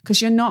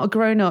 Because you're not a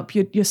grown-up.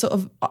 You're sort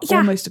of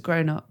almost a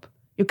grown-up.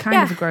 You're kind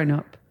of a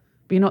grown-up.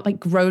 But you're not like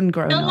grown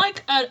You're up.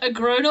 like a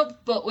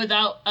grown-up, but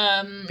without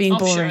Being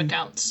offshore boring.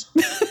 accounts.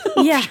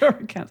 Yeah. Sure,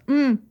 I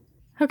can.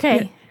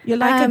 Okay. You're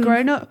like a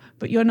grown-up,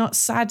 but you're not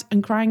sad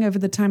and crying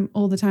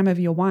all the time over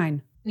your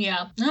wine.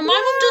 Yeah. Now, my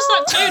mum does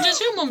that too.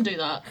 Does your mum do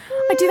that?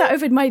 I do that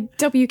over my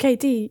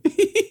WKD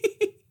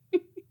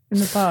In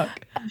the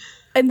park.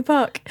 in the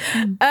park.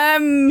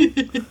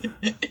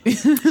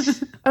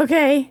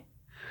 Okay.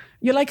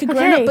 You're like a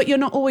grown-up, Okay. but you're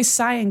not always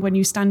sighing when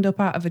you stand up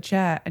out of a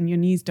chair and your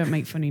knees don't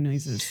make funny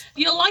noises.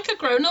 You're like a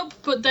grown-up,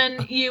 but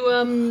then you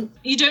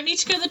don't need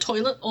to go to the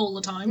toilet all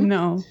the time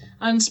No.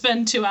 and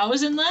spend 2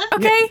 hours in there.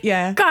 Okay.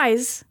 Yeah.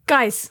 Guys.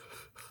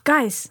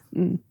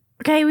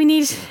 Okay, we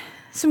need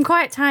some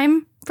quiet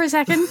time for a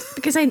second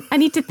because I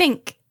need to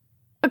think.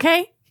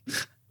 Okay?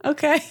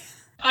 Okay.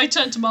 I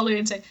turn to Molly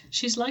and say,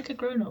 "She's like a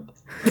grown-up,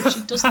 but she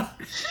doesn't.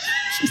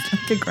 She's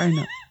like a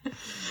grown-up.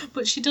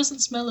 but she doesn't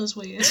smell as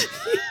weird."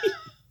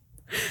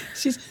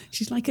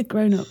 She's like a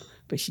grown-up,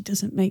 but she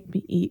doesn't make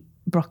me eat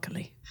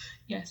broccoli.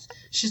 Yes,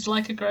 she's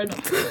like a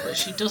grown-up, but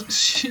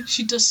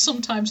she does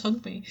sometimes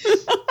hug me.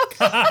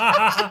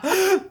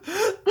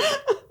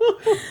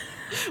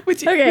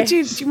 Do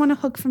you want a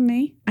hug from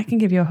me? I can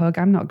give you a hug.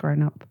 I'm not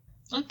grown up.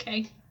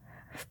 Okay.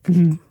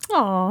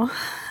 Aw.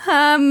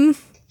 I'll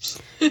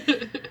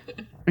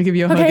give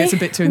you a hug. Okay. It's a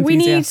bit too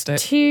enthusiastic.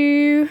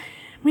 We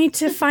need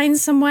to find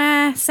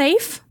somewhere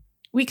safe.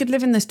 We could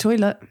live in this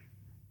toilet,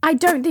 I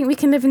don't think we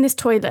can live in this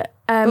toilet.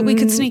 but we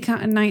could sneak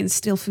out at night and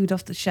steal food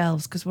off the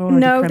shelves because we're already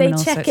No, they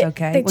criminals, check so it's it.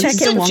 okay. They Once check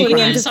you've it done one before the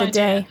crime- end of the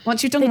day.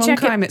 Once you've done They one check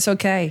it- crime, it's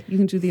okay. You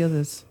can do the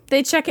others.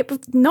 They check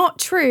it. Not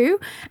true,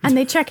 and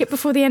they check it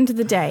before the end of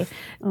the day.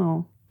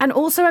 Oh, And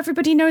also,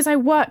 everybody knows I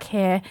work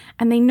here,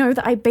 and they know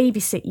that I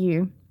babysit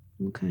you.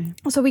 okay.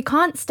 So we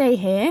can't stay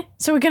here.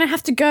 So we're gonna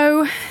have to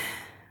go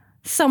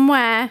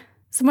somewhere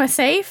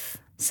safe,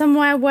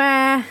 somewhere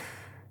where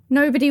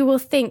nobody will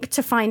think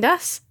to find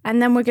us,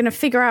 and then we're gonna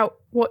figure out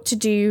what to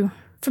do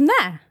from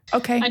there.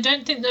 Okay. I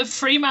don't think the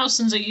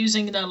Freemasons are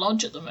using their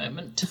lodge at the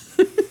moment.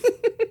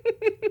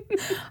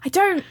 I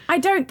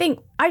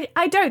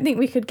don't think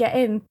we could get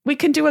in. We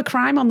can do a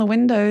crime on the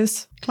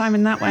windows,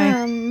 climbing that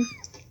way.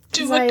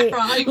 Do Like- a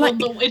crime on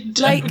the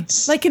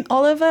windows. Like in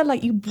Oliver,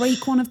 like you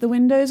break one of the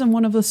windows and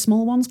one of the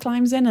small ones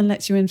climbs in and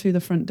lets you in through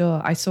the front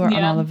door. I saw it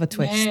on Oliver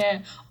Twist. Yeah.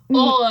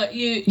 Or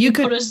you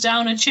could- put us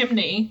down a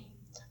chimney.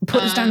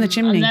 Put us down the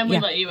chimney. And then we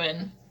yeah. let you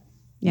in.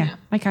 yeah,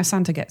 like how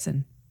Santa gets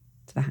in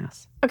to the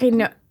house. Okay,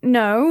 no.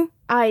 Well,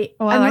 I'm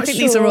I not think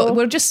sure. these are all,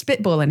 we're just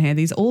spitballing here.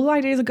 These all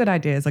ideas are good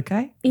ideas,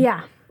 okay?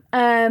 Yeah.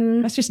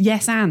 That's just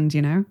yes and,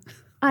 you know?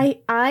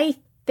 I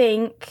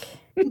think.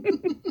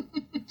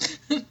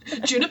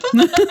 Juniper?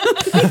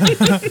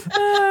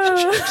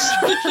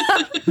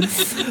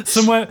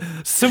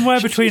 Somewhere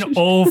between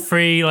all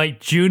three, like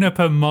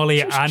Juniper,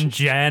 Molly, and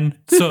Jen,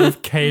 sort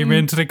of came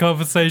into the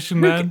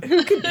conversation then.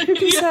 Who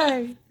can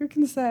say? Who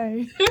can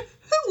say? Who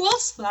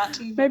was that?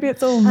 Even? Maybe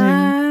it's all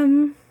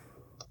me.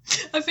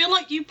 I feel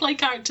like you play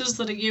characters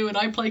that are you, and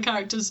I play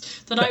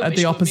characters that I At wish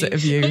the were opposite me.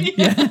 of you.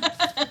 Yeah.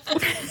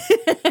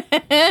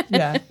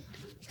 Yeah.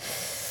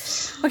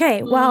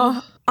 Okay,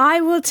 well, I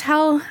will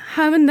tell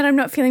Herman that I'm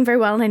not feeling very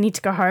well and I need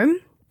to go home.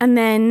 And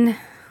then,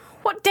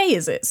 what day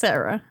is it,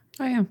 Sarah?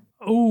 Oh, yeah.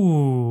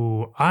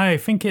 Ooh, I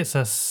think it's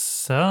a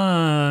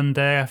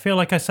Sunday. I feel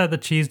like I said the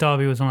cheese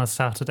derby was on a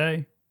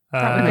Saturday.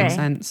 That would make Okay.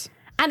 sense.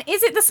 And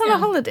is it the summer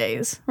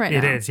holidays right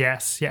It now? is,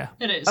 yes, yeah.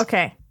 It is.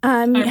 Okay.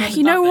 remember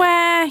You know that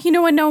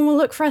where no one will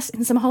look for us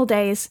in summer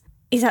holidays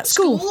is at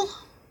school.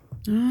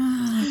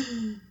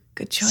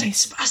 Good St.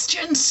 choice.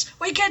 Sebastian's.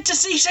 We get to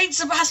see St.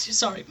 Sebastian.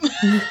 Sorry.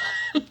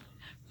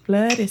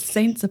 Bloody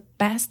Saint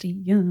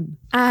Sebastian.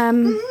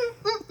 And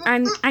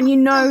you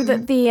know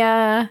that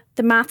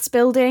the maths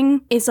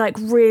building is like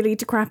really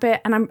decrepit,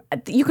 and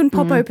you can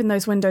pop open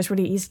those windows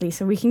really easily,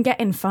 so we can get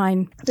in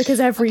fine because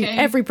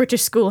every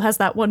British school has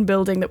that one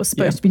building that was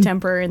supposed to be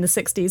temporary in the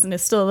 60s and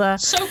is still there.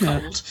 So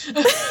cold.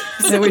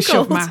 They always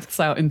shove cold. maths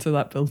out into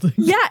that building.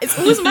 Yeah, it's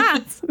always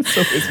maths. It's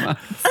always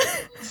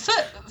maths.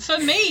 For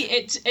me,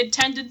 it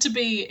tended to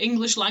be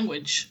English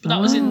language, but that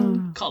was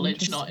in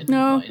college, not in.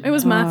 No, not in- it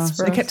was maths.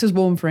 So For they kept us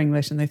warm for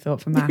English and they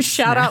thought for maths.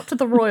 Shout out to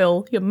the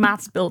Royal. Your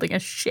maths building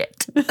is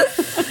shit.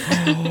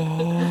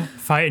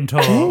 Fight and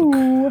talk.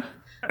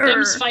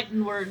 Them's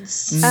fighting words.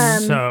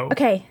 So,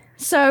 Okay,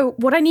 so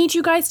what I need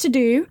you guys to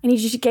do, I need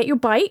you to get your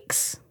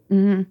bikes.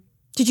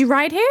 Did you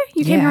ride here?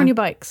 You came Yeah. here on your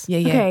bikes? Yeah.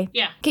 Okay.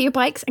 Yeah. Get your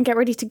bikes and get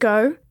ready to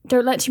go.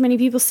 Don't let too many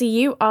people see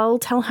you. I'll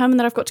tell Herman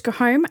that I've got to go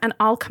home and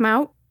I'll come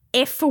out.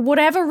 If for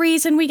whatever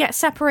reason we get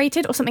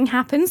separated or something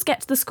happens,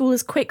 get to the school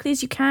as quickly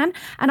as you can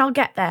and I'll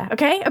get there,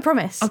 okay? I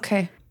promise.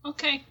 Okay.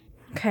 Okay.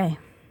 Okay.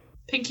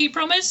 Pinky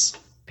promise?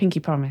 Pinky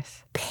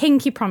promise.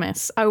 Pinky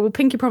promise. I will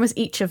pinky promise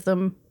each of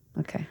them.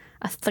 Okay.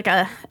 It's like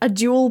a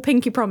dual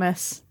pinky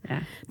promise.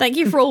 Yeah. Thank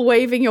you for all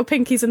waving your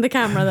pinkies in the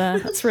camera there.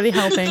 That's really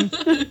helping.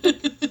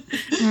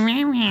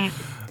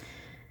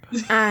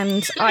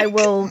 And I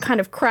will kind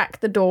of crack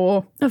the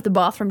door of the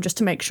bathroom just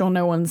to make sure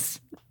no one's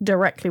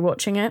directly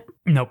watching it.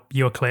 Nope,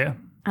 you're clear.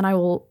 And I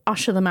will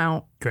usher them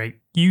out. Great.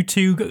 You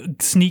two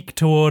sneak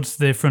towards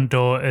the front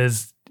door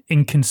as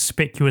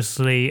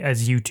inconspicuously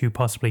as you two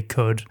possibly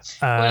could.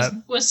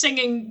 We're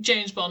singing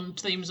James Bond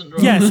themes and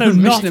Yeah, so not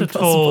Mission at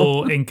Impossible.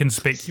 all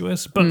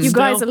inconspicuous, but You still,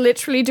 guys are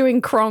literally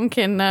doing Kronk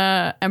in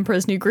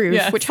Emperor's New Groove,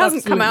 Yes, which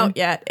hasn't come out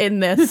yet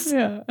in this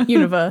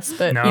universe.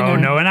 But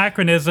no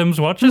anachronisms.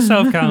 Watch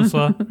yourself,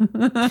 counselor.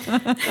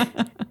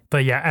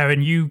 But yeah,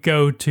 Erin, you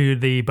go to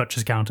the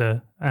butcher's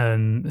counter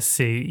and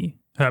see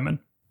Herman.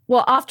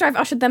 Well, after I've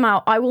ushered them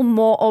out, I will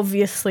more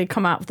obviously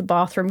come out of the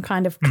bathroom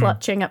kind of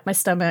clutching at my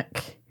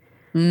stomach.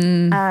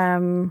 And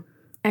kind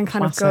of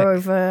go Classic.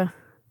 over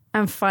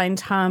and find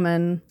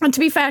Herman. And to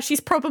be fair, she's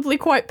probably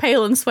quite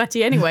pale and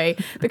sweaty anyway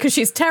because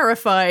she's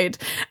terrified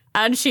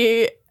and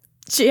she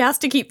has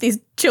to keep these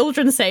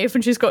children safe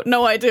and she's got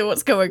no idea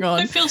what's going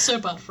I on. feel so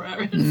bad for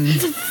Erin.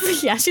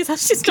 Yeah, she's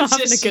not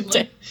having a good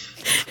day.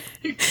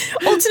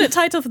 Consistently. Alternate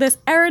title for this: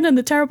 Erin and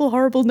the terrible,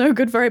 horrible, no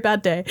good, very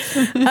bad day.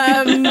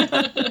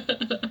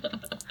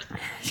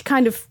 She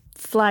kind of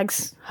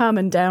flags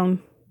Herman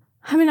down.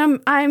 I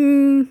mean,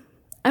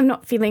 I'm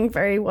not feeling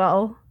very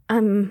well.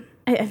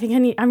 I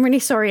think I'm really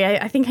sorry.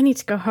 I think I need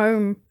to go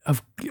home.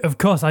 Of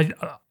course,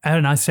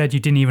 Erin, I said you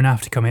didn't even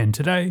have to come in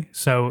today.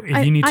 So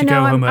if you need to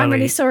go home early, I'm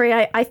really sorry.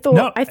 I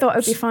thought it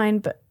would be fine,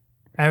 but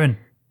Erin,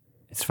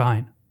 it's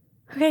fine.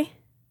 okay.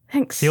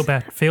 Thanks. Feel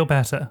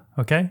better,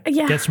 okay?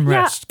 Yeah, Get some yeah,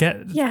 rest.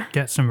 yeah.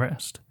 Get some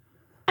rest.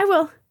 I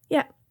will.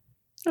 Yeah.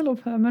 I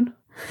love Herman.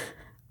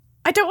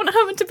 I don't want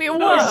Herman to be a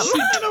worm.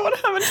 I don't want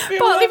Herman to be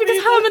Partly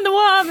because Herman the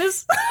worm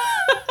is.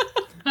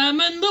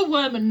 Herman the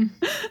Worman.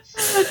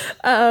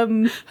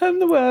 Herman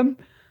the worm.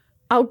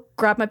 I'll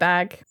grab my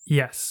bag.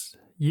 Yes.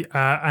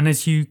 And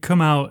as you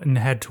come out and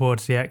head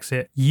towards the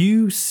exit,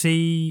 you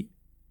see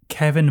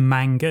Kevin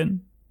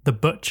Mangan, the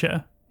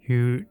butcher,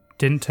 who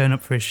didn't turn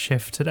up for his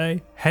shift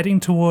today, heading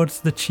towards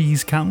the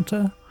cheese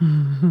counter.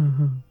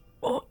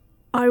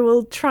 I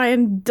will try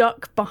and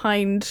duck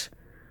behind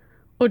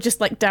or just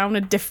like down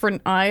a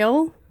different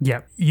aisle.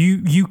 Yeah,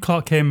 you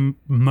clock him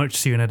much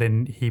sooner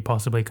than he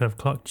possibly could have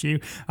clocked you.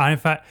 And in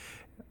fact,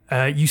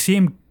 you see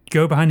him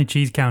go behind the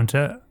cheese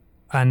counter,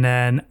 and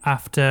then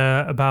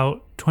after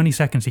about 20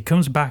 seconds, he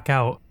comes back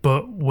out,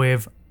 but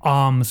with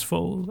arms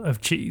full of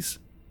cheese.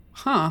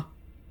 Huh.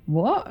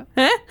 What?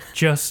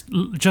 Just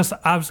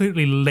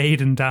absolutely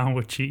laden down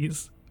with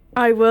cheese.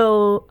 I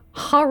will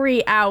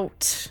hurry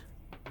out,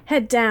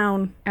 head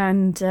down,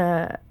 and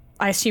I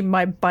assume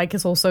my bike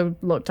is also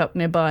locked up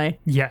nearby.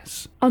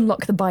 Yes.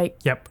 Unlock the bike.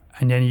 Yep.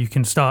 And then you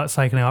can start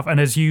cycling off. And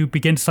as you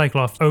begin to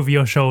cycle off, over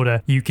your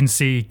shoulder, you can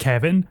see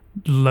Kevin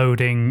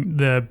loading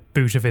the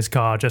boot of his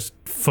car just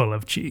full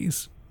of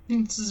cheese.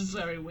 This is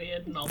very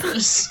weird and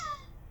ominous.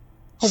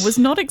 I was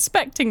not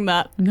expecting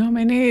that. No,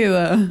 me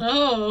neither.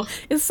 Oh.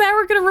 Is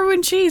Sarah going to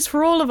ruin cheese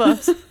for all of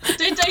us?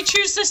 Did they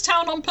choose this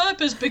town on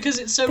purpose because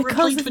it's so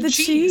Because replete of with the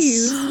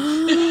cheese?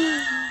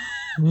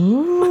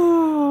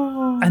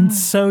 And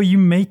so you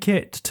make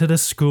it to the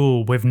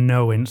school with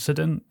no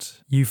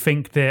incident. You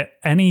think that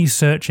any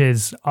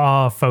searches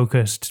are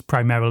focused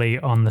primarily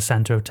on the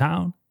centre of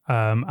town,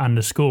 and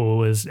the school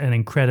was an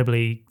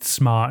incredibly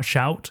smart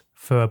shout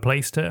for a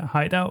place to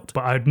hide out.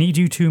 But I'd need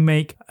you to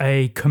make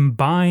a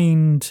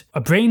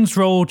brains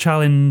roll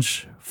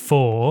challenge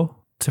 4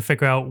 to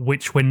figure out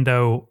which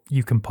window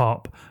you can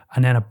pop,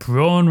 and then a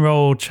brawn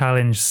roll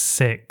challenge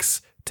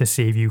 6 to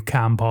see if you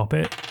can pop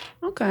it.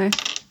 Okay.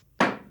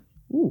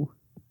 Ooh,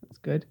 that's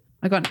good.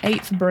 I got an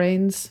 8 for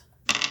brains.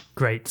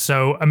 Great.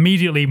 So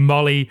immediately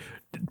Molly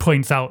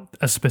points out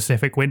a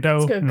specific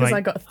window. Good, and because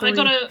like, I got a 3. I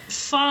got a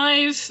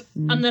 5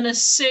 and then a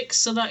 6,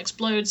 so that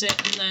explodes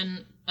it, and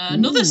then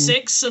another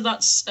 6, so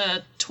that's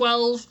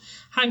 12.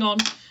 Hang on.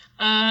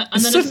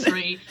 And then a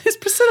 3. Is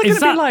Priscilla going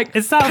to be like,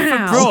 is that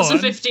pow? for brawn?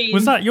 It's a 15.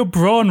 Was that your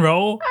brawn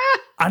roll?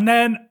 And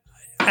then,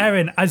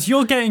 Erin, as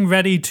you're getting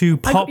ready to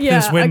pop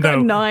this I got window,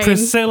 a 9.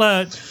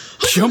 Priscilla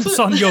jumps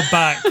on your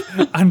back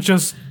and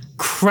just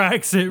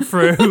cracks it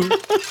through.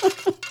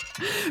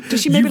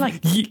 Does she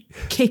maybe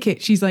kick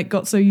it? She's like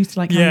got so used to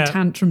like Yeah. having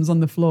tantrums on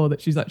the floor that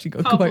she's actually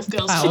got quite Powerful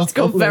girls. powerful. She's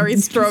got very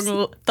limbs.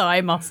 strong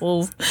thigh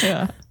muscles.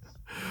 Yeah.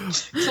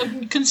 So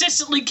I'm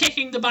consistently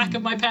kicking the back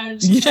of my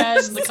parents'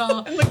 chairs in the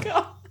car.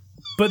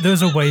 But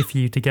there's a way for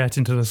you to get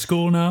into the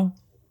school now.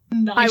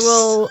 Nice.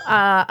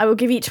 I will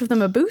give each of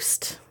them a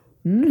boost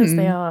because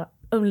they are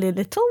only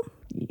little,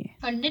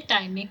 Only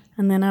tiny.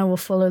 and then I will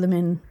follow them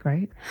in.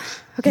 Great.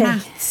 Okay.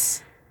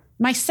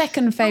 My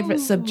second favourite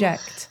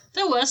subject.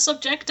 The worst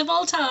subject of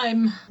all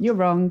time. You're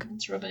wrong.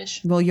 It's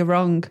rubbish. Well, you're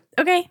wrong.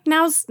 Okay,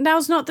 now's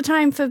not the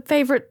time for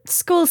favourite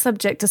school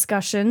subject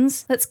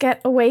discussions. Let's get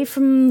away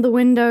from the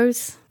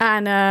windows.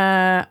 And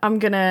I'm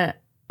going to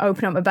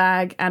open up my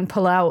bag and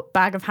pull out a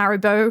bag of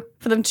Haribo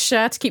for them to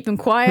share to keep them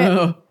quiet.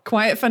 Oh,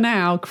 quiet for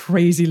now,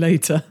 crazy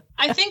later.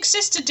 I think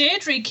Sister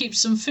Deirdre keeps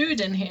some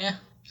food in here.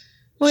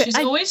 Well, She's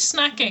always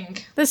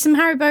snacking. There's some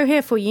Haribo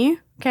here for you.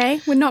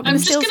 Okay, we're not going I'm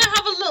to just steal. going to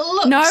have a little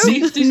look. No,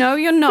 see if there's- no,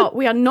 you're not.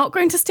 We are not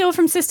going to steal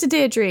from Sister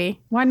Deirdre.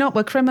 Why not?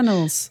 We're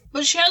criminals.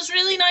 But she has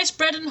really nice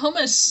bread and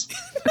hummus.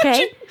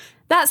 Okay,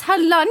 that's her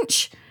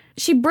lunch.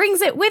 She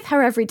brings it with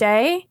her every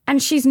day,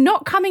 and she's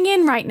not coming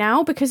in right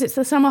now because it's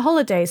the summer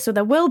holidays, so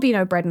there will be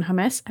no bread and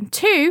hummus. And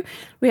 2,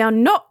 we are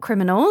not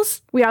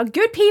criminals. We are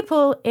good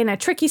people in a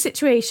tricky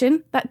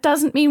situation. That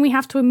doesn't mean we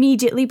have to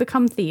immediately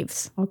become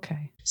thieves.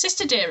 Okay.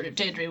 Sister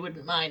Deirdre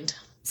wouldn't mind.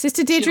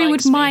 Sister Deirdre would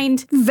likes me.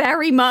 mind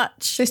very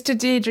much. Sister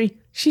Deirdre,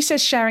 she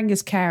says sharing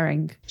is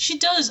caring. She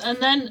does, and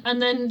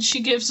then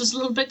she gives us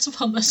little bits of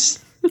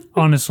hummus.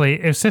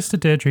 Honestly, if Sister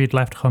Deirdre had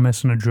left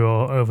hummus in a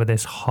drawer over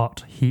this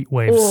hot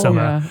heatwave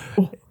summer,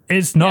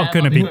 it's not Yeah,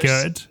 going to be that'd be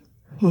worse.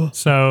 good.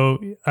 So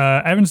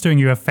Evan's doing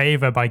you a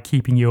favour by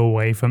keeping you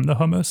away from the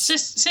hummus.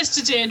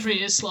 Sister Deirdre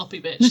is sloppy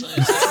bitch, though.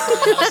 So she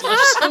probably has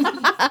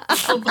left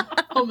some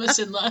hummus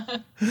in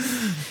there.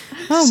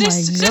 Oh my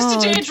Sister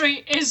god. Deirdre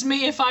is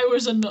me if I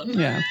was a nun.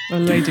 Yeah, a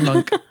lady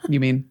monk, you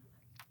mean.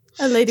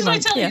 A lady Did I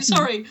monk, tell yeah. you?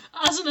 Sorry,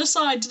 as an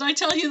aside, did I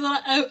tell you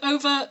that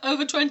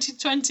over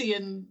 2020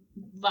 and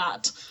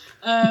that?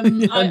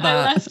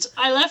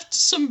 I left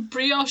some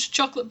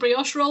chocolate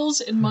brioche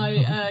rolls in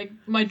my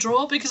my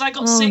drawer because I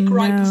got sick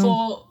right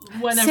before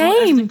Same.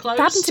 everything closed.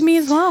 That happened to me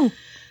as well.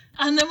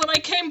 And then when I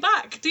came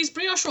back, these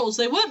brioche rolls,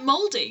 they weren't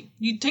mouldy.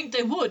 You'd think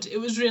they would. It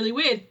was really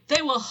weird.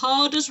 They were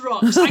hard as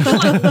rocks. I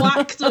could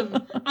whack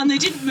them and they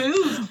didn't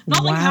move.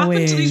 Nothing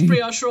happened to these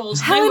brioche rolls.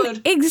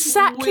 Helen, they were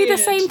exactly the weird.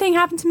 same thing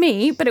happened to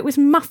me, but it was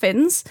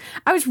muffins.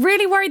 I was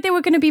really worried they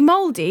were going to be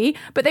mouldy,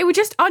 but they were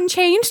just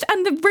unchanged.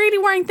 And the really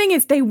worrying thing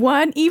is they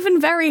weren't even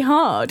very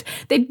hard.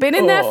 They'd been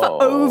in there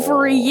for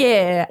over a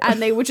year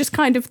and they were just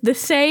kind of the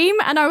same.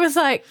 And I was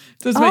like,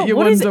 Does make you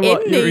what is wonder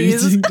what in you're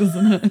these? eating,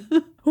 doesn't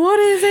it? What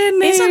is in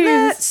these? Isn't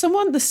there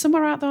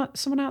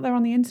someone out there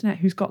on the internet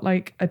who's got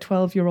like a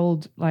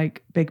 12-year-old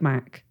like Big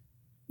Mac?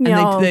 And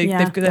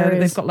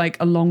they've got like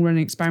a long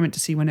running experiment to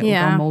see when it will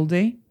go mouldy.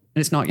 And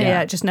it's not yet.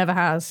 Yeah, it just never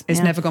has. It's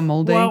never gone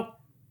mouldy. Well,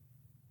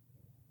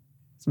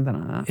 Something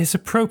like that. it's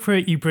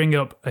appropriate you bring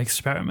up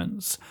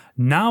experiments.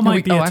 Now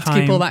might be I a have to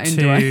keep time all that in,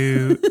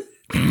 do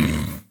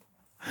to...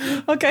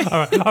 Okay.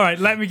 All right,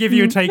 let me give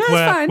you a take No, it's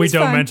where fine, we it's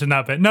don't fine. mention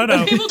that bit. No.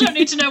 People don't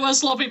need to know we're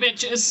sloppy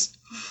bitches.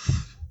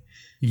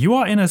 You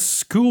are in a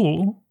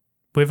school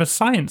with a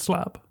science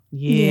lab.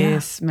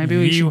 Yes. Maybe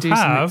we You should do some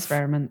have-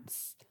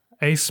 experiments.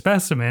 A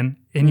specimen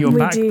in your We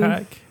do.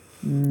 backpack.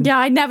 Yeah,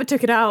 I never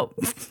took it out.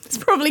 It's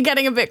probably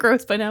getting a bit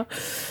gross by now.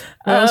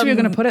 Where else are you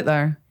going to put it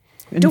there?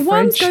 In Do the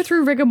worms fridge? go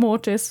through rigor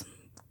mortis?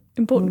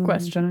 Important I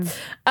question.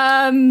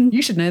 don't know.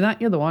 You should know that.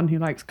 You're the one who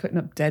likes cutting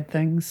up dead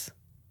things.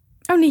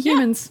 Only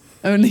humans.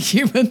 Only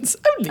humans.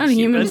 Only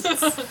humans.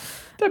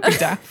 Don't be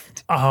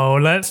daft. Oh,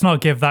 let's not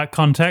give that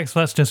context.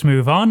 Let's just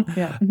move on.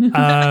 Yeah.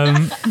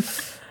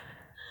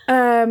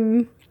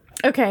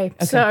 Okay,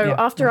 so yeah,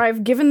 after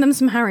I've given them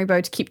some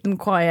Haribo to keep them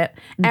quiet,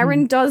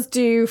 Erin does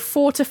do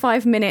 4 to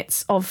 5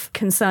 minutes of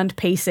concerned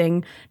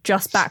pacing,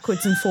 just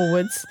backwards and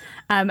forwards,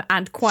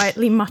 and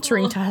quietly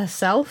muttering to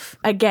herself,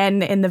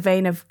 again in the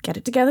vein of, get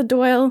it together,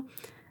 Doyle.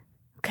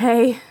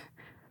 Okay,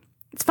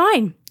 it's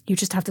fine. You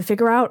just have to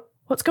figure out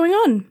what's going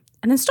on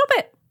and then stop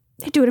it.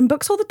 They do it in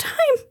books all the time.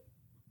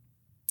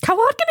 How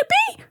hard can it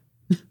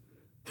be?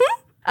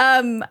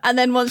 And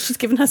then once she's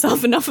given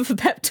herself enough of a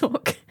pep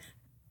talk,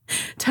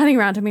 turning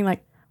around and being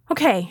like,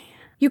 okay,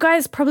 you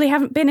guys probably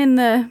haven't been in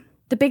the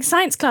big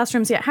science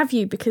classrooms yet, have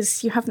you?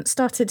 Because you haven't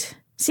started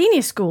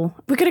senior school.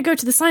 We're going to go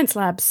to the science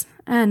labs.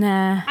 And,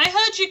 I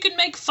heard you could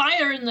make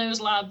fire in those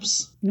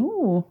labs.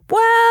 No.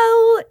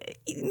 well,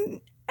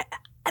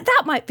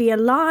 that might be a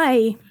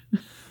lie.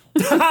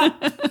 Well,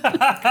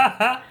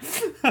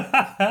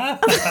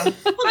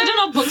 they don't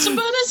have Bunsen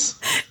burners.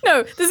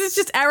 No, this is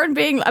just Erin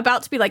being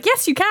about to be like,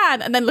 yes, you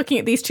can. And then looking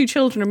at these two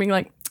children and being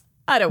like,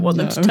 I don't want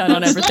them to turn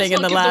on everything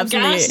in the Let's not labs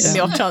give them gas. in the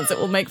off chance it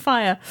will make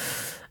fire.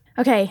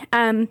 Okay,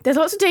 there's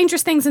lots of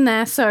dangerous things in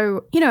there,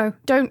 so,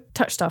 don't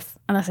touch stuff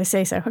unless I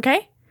say so,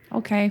 okay?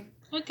 Okay.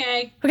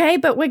 Okay. Okay,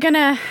 but we're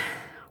gonna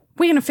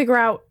figure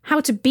out how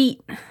to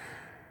beat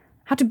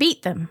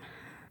them.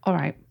 All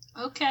right.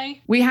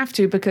 Okay. We have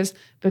to because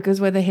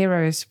we're the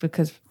heroes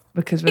because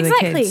we're the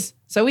Exactly. kids.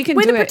 So we can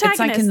We're do the it. It's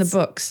like in the protagonists.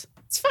 books.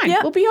 It's fine. Yeah.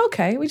 We'll be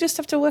okay. We just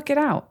have to work it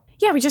out.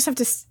 Yeah, we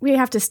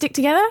have to stick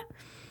together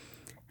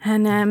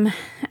and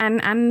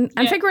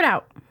figure it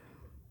out.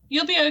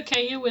 You'll be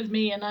okay. You're with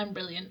me, and I'm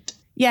brilliant.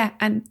 Yeah,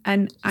 and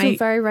You're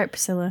very right,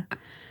 Priscilla.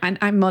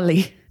 I'm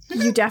Molly.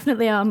 You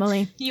definitely are,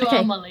 Molly. You Okay,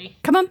 are Molly.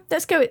 come on,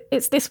 let's go.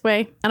 It's this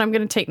way, and I'm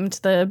going to take them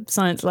to the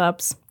science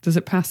labs. Does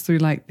it pass through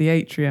like the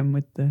atrium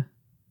with the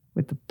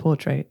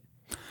portrait?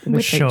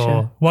 The Sure.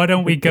 picture. Why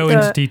don't we go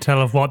into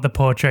detail of what the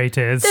portrait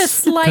is? The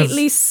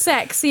slightly 'Cause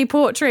sexy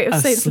portrait of A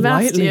Saint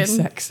slightly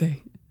Sebastian.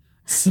 sexy.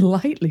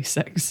 Slightly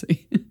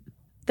sexy.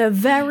 The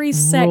very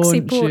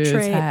sexy Raunchy as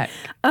portrait. heck.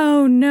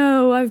 Oh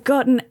no, I've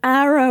got an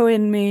arrow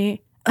in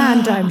me.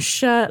 And I'm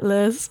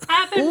shirtless.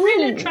 I've been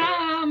really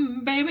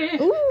trying, baby.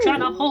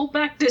 Trying to hold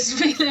back this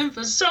feeling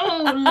for so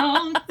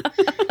long.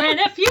 And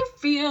if you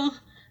feel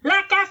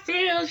like I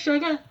feel,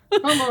 sugar,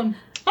 come on.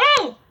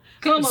 Oh,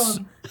 come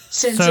on.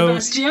 Saint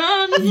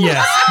Sebastian.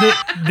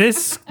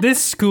 Yes,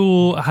 this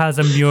school has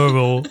a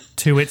mural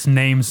to its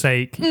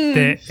namesake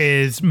that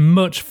is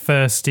much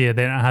thirstier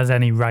than it has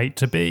any right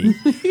to be.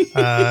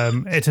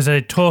 It is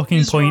a talking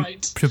He's point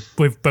right.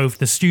 with both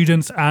the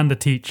students and the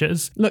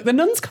teachers. Look, the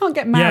nuns can't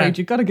get married.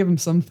 Yeah. You've got to give them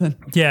something.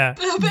 Yeah,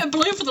 A bit of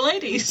blue for the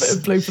ladies. Bit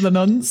of blue for the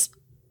nuns.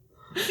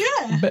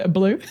 Yeah. Bit of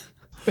blue.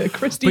 Bit of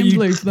Christian you-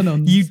 blue for the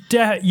nuns.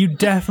 you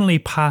definitely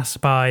pass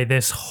by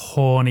this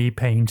horny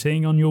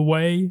painting on your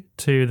way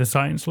to the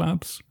science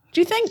labs. Do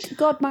you think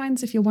God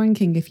minds if you're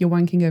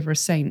wanking over a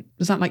saint?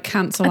 Does that like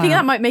cancel I think out?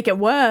 that might make it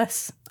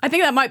worse. I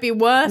think that might be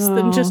worse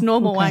than just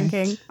normal okay.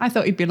 wanking. I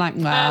thought he'd be like,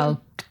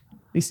 well, at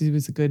least he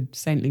was a good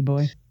saintly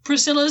boy.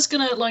 Priscilla's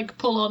gonna like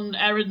pull on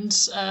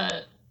Erin's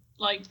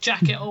like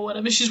jacket or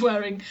whatever she's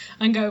wearing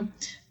and go,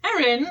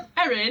 Erin,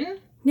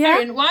 Yeah.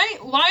 Erin, why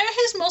are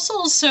his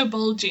muscles so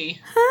bulgy?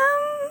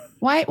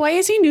 Why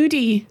is he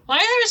nudie? Why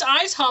are his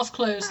eyes half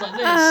closed like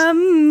this?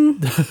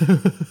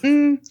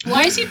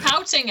 Why is he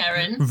pouting,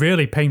 Erin?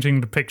 Really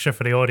painting the picture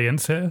for the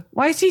audience here.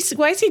 Why is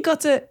he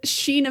got a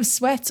sheen of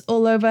sweat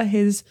all over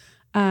his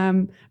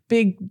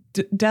big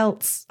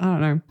delts? I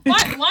don't know.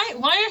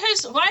 Why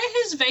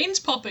are his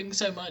veins popping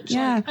so much?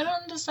 Yeah. Like, I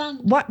don't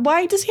understand.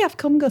 Why does he have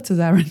cum gutters,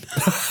 Aaron?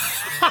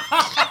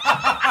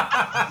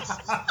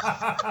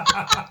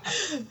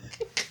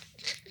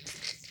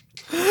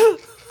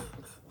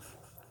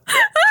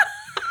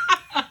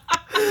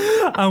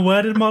 And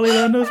where did Molly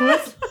learn those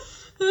words?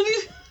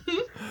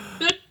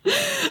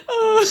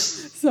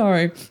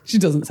 Sorry, she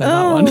doesn't say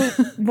that one.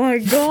 Oh my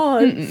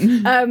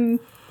god.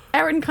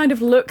 Erin kind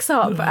of looks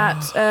up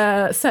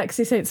at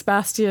sexy Saint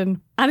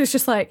Sebastian and is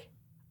just like,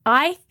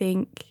 I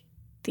think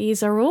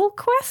these are all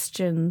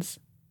questions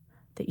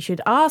that you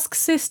should ask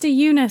Sister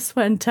Eunice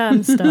when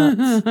term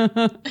starts.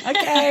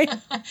 Okay,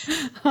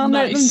 I'll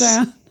note them Nice.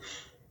 down.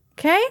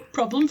 Okay?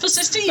 Problem for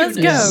Sister Let's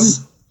Eunice.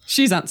 go.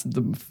 She's answered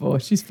them before.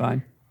 She's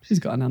fine. She's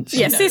got an answer.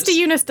 Yeah, knows. Sister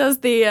Eunice does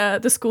the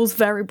school's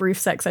very brief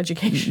sex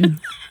education.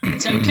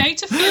 It's okay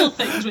to feel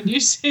things when you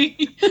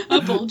see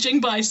a bulging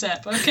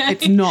bicep, okay?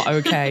 It's not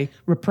okay.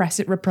 Repress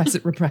it, repress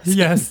it, repress it.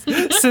 Yes.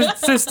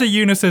 Sister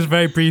Eunice's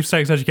very brief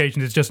sex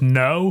education is just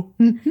no.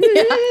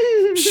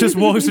 She just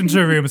walks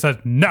into a room and says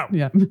no.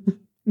 Yeah.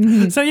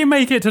 So you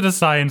make it to the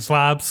science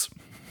labs.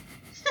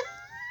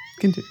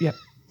 Yep.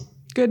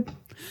 Good.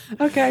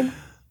 Okay.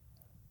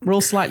 We're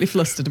all slightly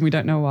flustered and we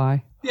don't know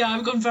why. Yeah,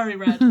 I've gone very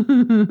red.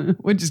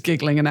 We're just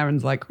giggling and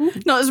Aaron's like, "Ooh."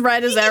 Not as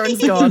red as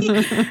Erin's gone.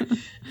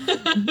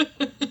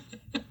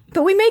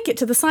 But we make it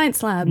to the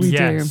science labs. We do.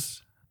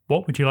 Yes.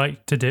 What would you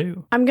like to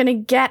do? I'm going to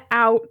get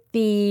out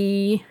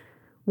the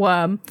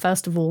worm,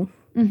 first of all.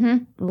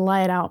 Mm-hmm.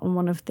 Lay it out on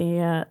one of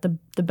the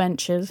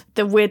benches.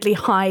 The weirdly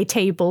high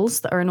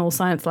tables that are in all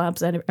science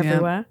labs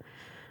everywhere.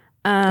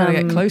 Gotta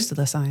get close to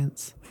the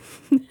science.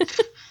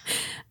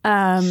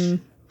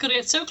 Gotta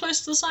get so close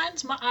to the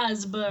science, my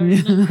eyes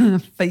burn.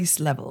 Face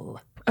level.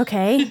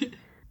 Okay.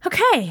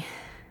 Okay.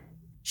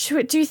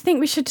 Do you think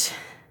we should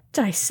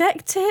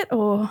dissect it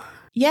or...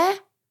 Yeah.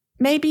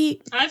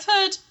 Maybe. I've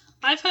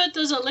heard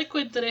there's a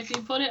liquid that if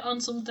you put it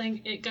on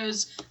something, it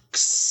goes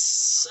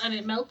and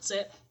it melts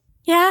it.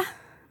 Yeah,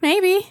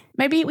 maybe.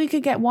 Maybe we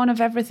could get one of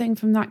everything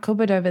from that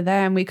cupboard over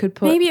there and we could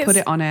put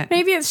it on it.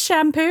 Maybe it's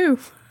shampoo.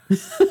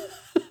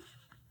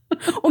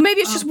 Or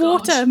maybe it's just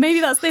water. Maybe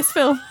that's this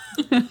film.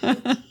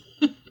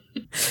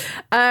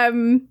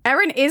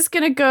 Erin is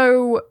going to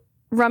go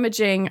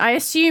rummaging. I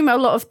assume a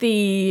lot of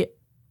the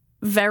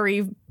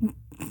very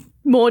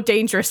more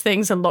dangerous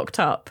things are locked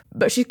up,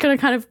 but she's going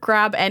to kind of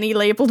grab any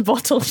labeled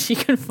bottle she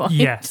can find.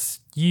 Yes.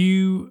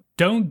 You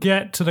don't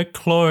get to the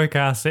chloric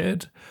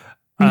acid,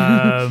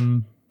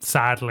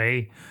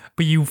 sadly.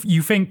 But you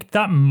think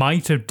that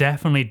might have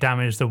definitely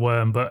damaged the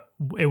worm, but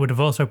it would have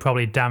also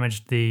probably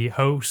damaged the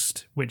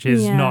host, which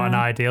is not an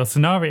ideal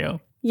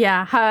scenario.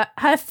 Yeah,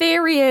 her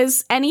theory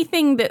is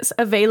anything that's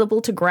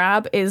available to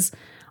grab is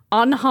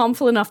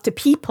unharmful enough to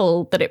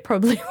people that it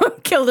probably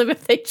won't kill them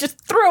if they just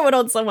throw it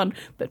on someone.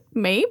 But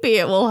maybe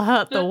it will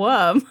hurt the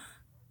worm.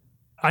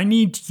 I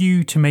need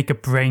you to make a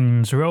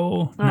brains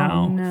roll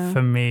now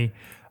for me.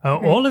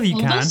 All of you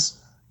All of can. us?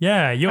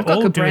 Yeah, you're I've got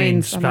all good doing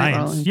brains. I like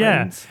science. rolling Yeah,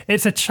 brains.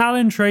 it's a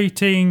challenge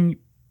rating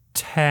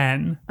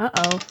 10.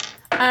 Uh-oh.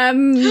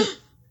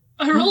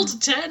 I rolled a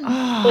 10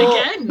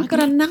 again. I got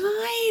a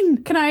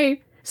 9. Can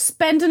I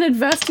spend an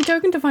adversity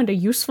token to find a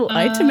useful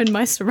item in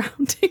my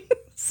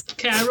surroundings?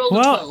 Okay, I rolled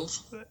Well,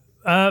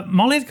 a 12.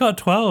 Molly's got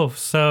 12,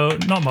 so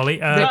not Molly,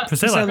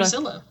 Priscilla.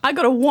 Priscilla. I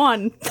got a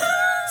 1.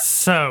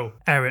 So,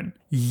 Erin,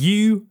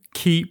 you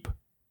keep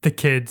the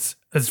kids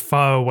as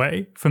far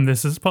away from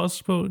this as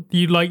possible.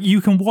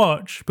 You can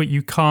watch, but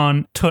you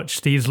can't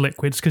touch these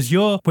liquids because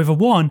you're, with a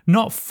wand,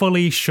 not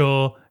fully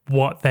sure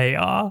what they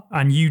are.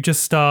 And you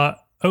just start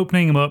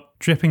opening them up,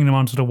 dripping them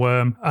onto the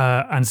worm,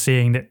 and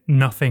seeing that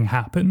nothing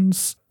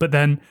happens. But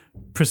then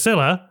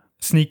Priscilla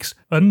sneaks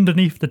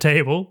underneath the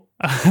table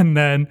and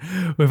then,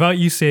 without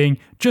you seeing,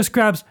 just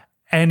grabs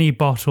any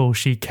bottle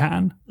she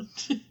can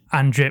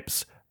and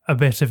drips a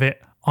bit of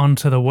it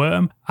onto the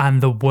worm, and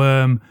the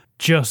worm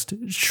just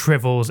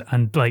shrivels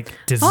and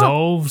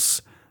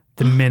dissolves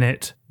the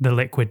minute the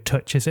liquid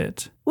touches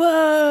it.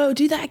 Whoa,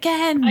 do that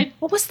again.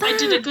 What was that? I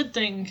did a good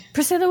thing.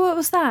 Priscilla, what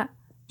was that?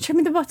 Show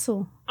me the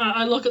bottle.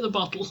 I look at the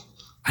bottle.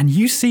 And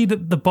you see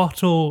that the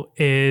bottle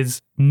is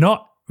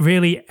not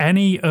really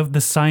any of the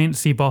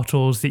sciencey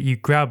bottles that you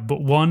grab,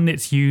 but one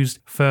that's used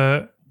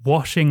for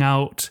washing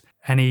out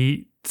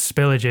any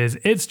spillages.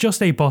 It's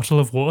just a bottle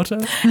of water.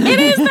 It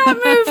is that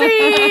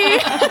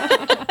movie!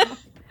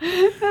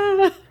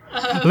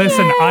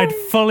 Listen, I'd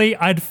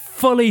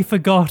fully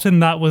forgotten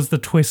that was the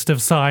twist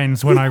of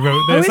signs when I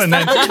wrote this, and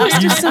then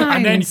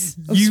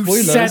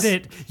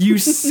you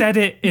said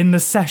it in the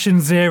session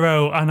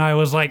 0, and I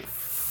was like,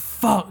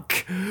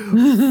 fuck,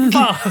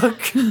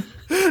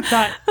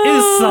 that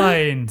is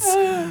science.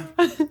 I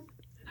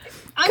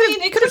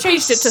mean, it could have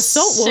changed it to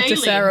saltwater, saline.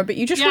 Sarah, but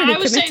you just really committed.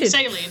 I was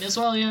saying saline as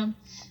well, yeah.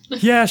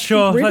 Yeah,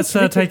 sure. Let's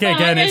take it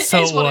again. It's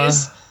salt water.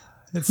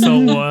 It's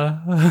salt water.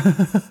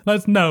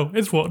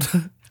 It's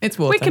water. It's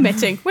water. We're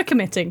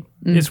committing.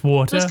 It's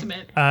water. Let's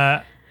commit.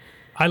 I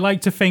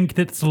like to think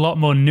that it's a lot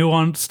more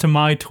nuance to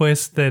my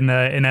twist than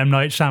in M.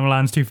 Night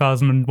Shyamalan's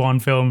 2001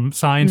 film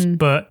Signs,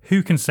 but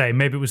who can say?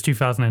 Maybe it was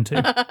 2002.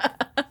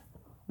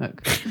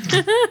 Look.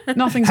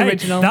 Nothing's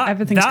original.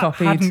 Everything's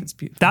copied. It's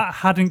beautiful. That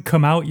hadn't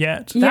come out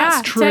yet.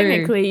 That's true.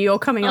 Technically, you're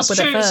coming That's up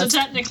with true, it first. so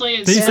technically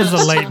it's... This is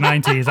the late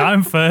 90s.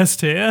 I'm first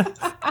here.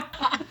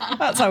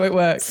 That's how it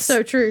works.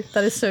 So true.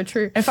 That is so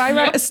true. If I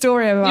write a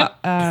story about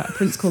a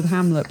prince called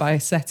Hamlet, but I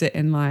set it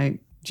in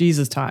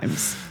Jesus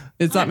times,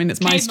 does that mean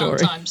it's my Caveman story?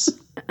 times.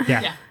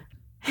 Yeah.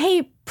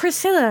 Hey,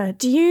 Priscilla,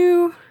 do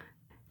you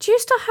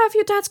still have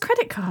your dad's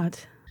credit card?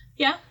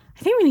 Yeah.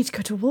 I think we need to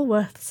go to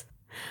Woolworths.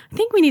 I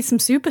think we need some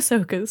super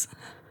soakers.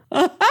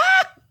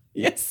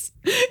 Yes.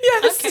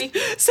 Okay.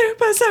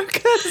 Super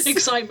soakers.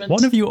 Excitement.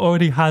 One of you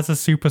already has a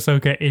super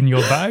soaker in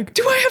your bag.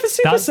 Do I have a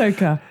super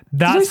soaker?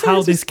 That's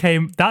how this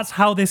came. That's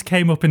how this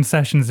came up in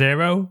session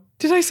 0.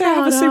 Did I say I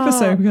have a super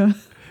soaker?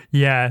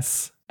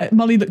 Yes.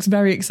 Molly looks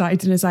very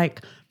excited and is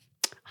like,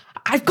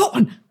 I've got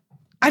one.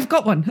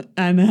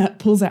 And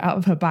pulls it out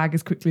of her bag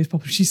as quickly as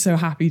possible. She's so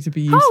happy to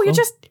be useful. Oh, you're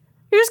just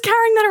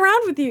carrying that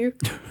around with you.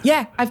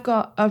 Yeah, I've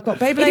got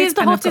Beyblade. It is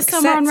the and I've hottest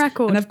got summer on cassettes,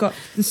 record. And I've got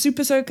the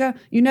super soaker.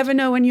 You never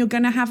know when you're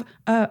going to have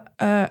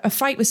a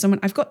fight with someone.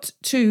 I've got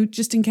 2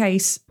 just in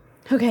case.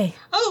 Okay.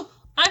 Oh,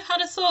 I've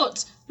had a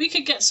thought. We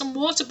could get some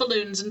water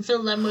balloons and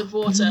fill them with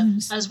water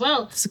as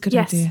well. That's a good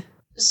Yes. idea.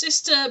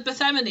 Sister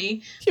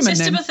Bethemony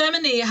name.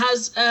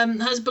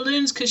 has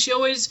balloons because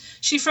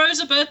she throws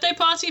a birthday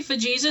party for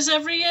Jesus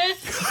every year,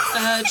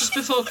 just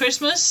before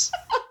Christmas.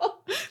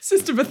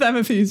 Sister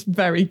Bethemony is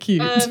very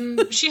cute.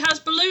 She has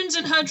balloons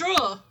in her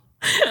drawer.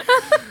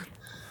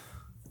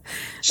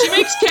 She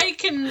makes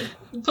cake and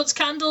puts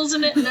candles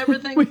in it and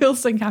everything. We all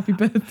sing happy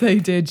birthday,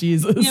 dear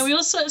Jesus. Yeah, we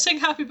also sing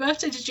happy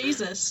birthday to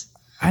Jesus.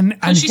 And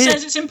she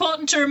says it's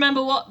important to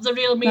remember what the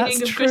real meaning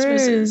That's of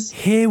Christmas true. is.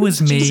 here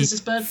was me Jesus'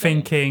 birthday.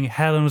 thinking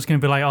Helen was going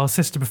to be like, oh,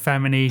 Sister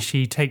Bethemony,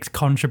 she takes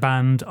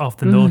contraband off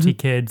the naughty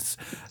kids.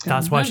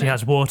 That's why she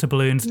has water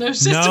balloons. No,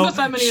 Sister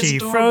Bethemony is she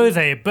adorable. throws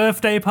a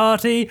birthday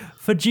party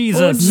for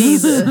Jesus.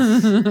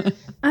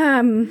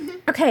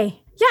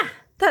 Okay. Yeah.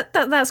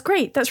 That's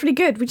great. That's really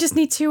good. We just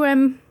need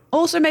to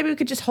Also, maybe we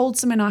could just hold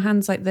some in our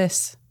hands like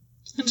this.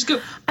 And just go,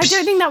 I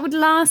don't think that would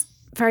last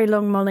very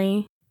long,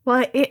 Molly.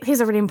 Well,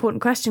 here's a really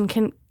important question.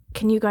 Can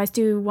you guys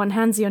do one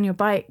handsy on your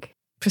bike?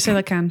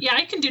 Priscilla can. yeah,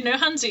 I can do no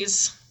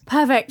handsies.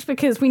 Perfect,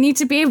 because we need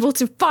to be able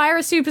to fire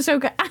a super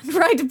soaker and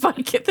ride a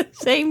bike at the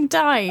same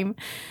time.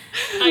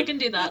 I can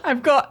do that.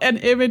 I've got an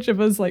image of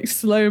us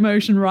slow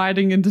motion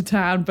riding into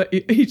town, but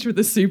each with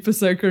a super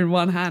soaker in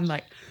one hand,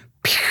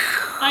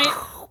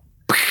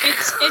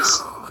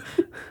 It's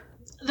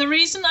the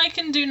reason I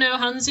can do no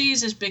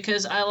handsies is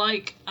because I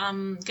like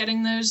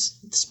getting those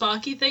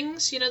sparky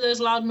things, those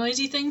loud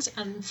noisy things,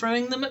 and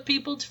throwing them at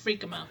people to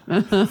freak them out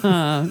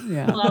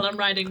yeah. while I'm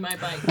riding my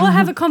bike. We'll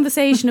have a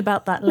conversation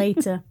about that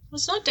later.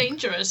 It's not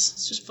dangerous.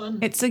 It's just fun.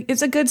 It's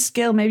a good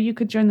skill. Maybe you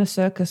could join the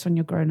circus when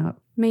you're grown up.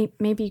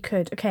 Maybe you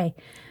could. Okay.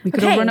 We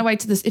could all run away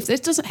to this. If this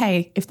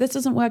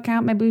doesn't work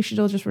out, maybe we should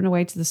all just run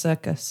away to the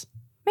circus.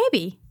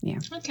 Maybe. Yeah.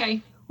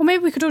 Okay. Or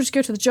maybe we could all just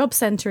go to the job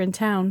centre in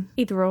town.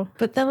 Either or.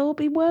 But they'll all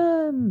be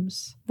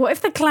worms. What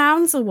if the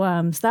clowns are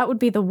worms? That would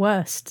be the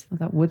worst. Well,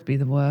 that would be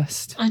the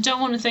worst. I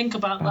don't want to think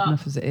about Bad that.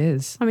 enough as it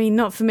is. I mean,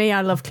 not for me.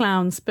 I love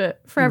clowns, but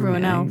for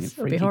everyone Yeah, else, you it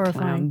would be freaky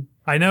horrifying.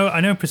 clown.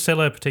 I know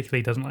Priscilla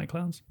particularly doesn't like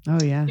clowns. Oh,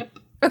 yeah. Yep.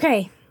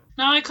 Okay.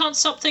 Now I can't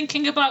stop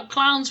thinking about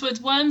clowns with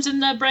worms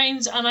in their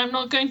brains, and I'm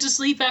not going to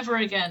sleep ever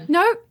again.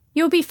 No,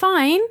 you'll be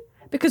fine.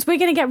 because we're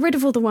going to get rid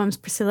of all the worms,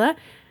 Priscilla.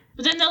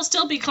 But then there'll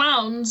still be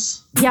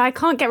clowns. Yeah, I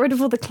can't get rid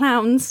of all the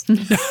clowns. But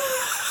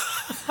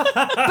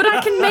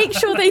I can make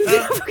sure they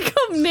never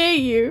come near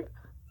you.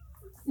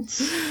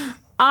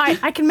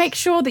 I can make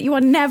sure that you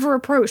are never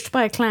approached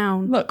by a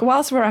clown. Look,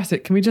 whilst we're at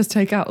it, can we just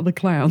take out the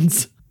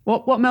clowns?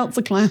 What melts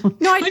a clown?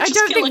 No, I just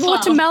don't kill think a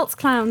water clown. melts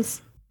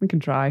clowns. We can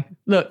try.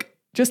 Look,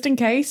 just in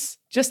case,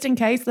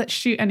 let's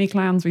shoot any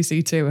clowns we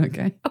see too,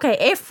 okay? Okay,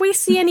 if we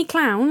see any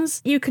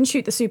clowns, you can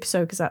shoot the super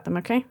soakers at them,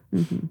 okay?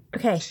 Mm-hmm.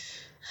 Okay.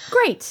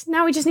 Great.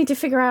 Now we just need to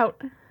figure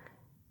out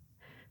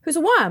who's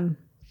a worm.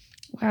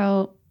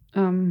 Well,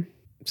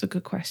 it's a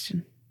good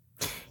question.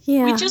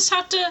 Yeah. We just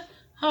have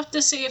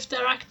to see if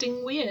they're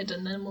acting weird,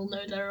 and then we'll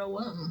know they're a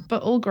worm.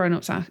 But all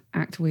grown-ups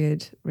act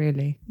weird,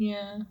 really.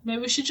 Yeah,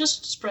 maybe we should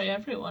just spray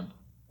everyone.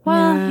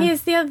 Well, Yeah.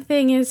 here's the other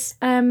thing is,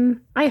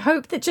 I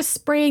hope that just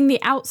spraying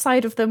the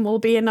outside of them will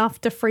be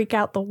enough to freak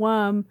out the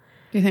worm.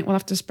 Do you think we'll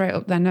have to spray it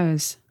up their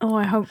nose? Oh,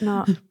 I hope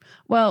not.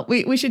 Well,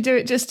 we should do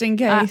it just in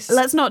case.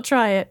 Let's not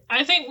try it.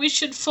 I think we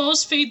should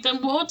force feed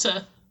them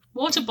water.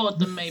 Waterboard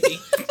them, maybe.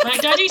 My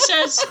daddy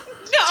says...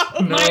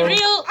 No! My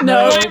real...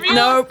 No, my real,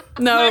 no,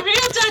 My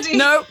real daddy...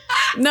 no,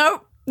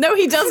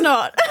 he does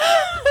not.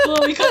 Well,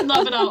 we couldn't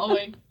have it out, are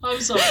we? I'm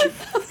sorry.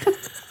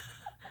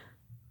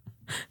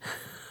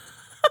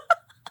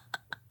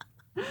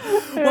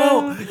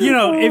 Well, you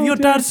know, if your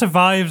dad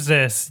survives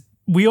this,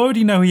 we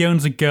already know he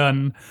owns a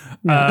gun.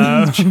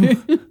 How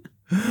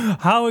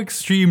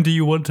extreme do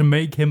you want to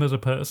make him as a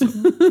person?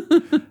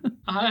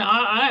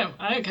 I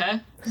don't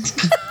care.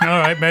 All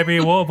right, maybe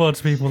he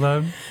waterboards people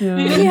then.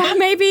 Yeah,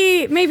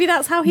 maybe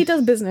that's how he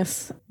does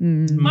business.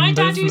 My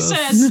daddy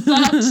business. says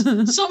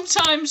that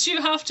sometimes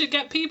you have to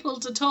get people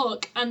to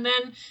talk, and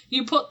then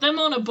you put them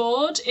on a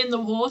board in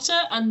the water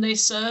and they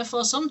surf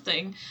or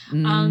something,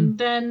 and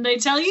then they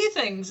tell you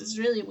things. It's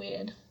really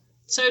weird.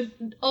 So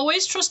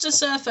always trust a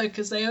surfer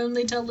because they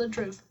only tell the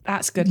truth.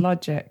 That's good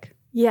logic.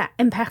 Yeah,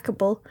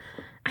 impeccable.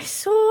 I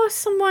saw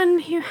someone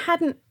who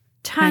hadn't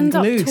turned Hang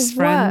up loose, to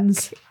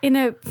friends. work in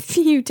a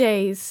few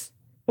days,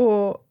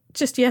 or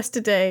just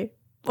yesterday,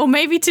 or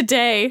maybe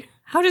today.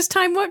 How does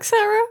time work,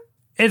 Sarah?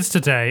 It's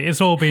today.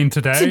 It's all been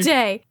today.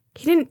 Today.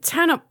 He didn't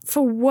turn up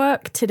for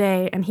work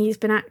today, and he's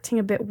been acting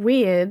a bit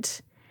weird.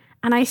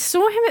 And I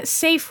saw him at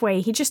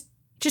Safeway. He just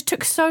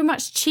took so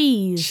much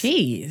cheese.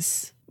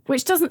 Cheese?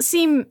 Which doesn't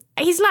seem...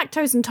 He's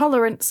lactose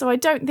intolerant, so I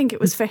don't think it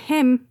was for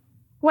him.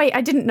 Wait,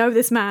 I didn't know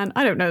this man.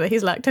 I don't know that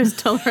he's lactose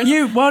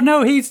intolerant. Well,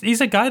 no,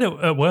 he's a guy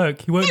at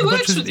work. He worked at the works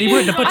butcher's, with he you.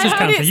 worked at the butcher's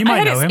counter. You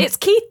might know him. It's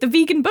Keith, the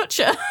vegan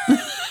butcher.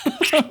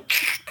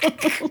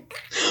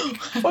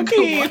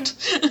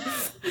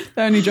 Keith.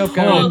 The only job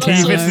going. Oh, that's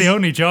Keith, so it's the nice.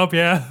 only job,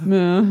 yeah.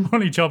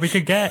 Only job he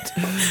could get.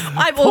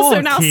 I'm also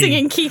Poor now Keith.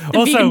 singing Keith, the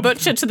Also- vegan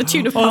butcher to the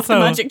tune of Half the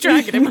also- Magic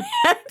Dragon in my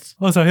head.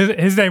 Also,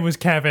 his name was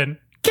Kevin.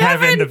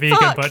 Kevin, the vegan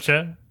fuck.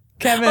 butcher.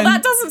 Kevin. Well,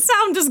 that doesn't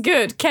sound as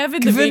good.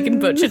 Kevin, the vegan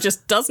butcher,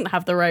 just doesn't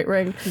have the right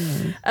ring.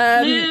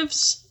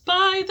 Lives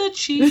by the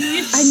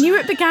cheese. I knew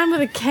it began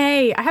with a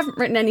K. I haven't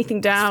written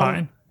anything down.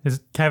 Fine.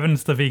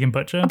 Kevin's the vegan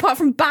butcher. Apart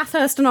from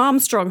Bathurst and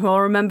Armstrong, who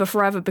I'll remember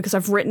forever because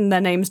I've written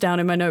their names down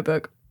in my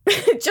notebook.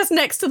 Just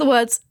next to the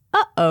words,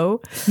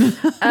 uh-oh.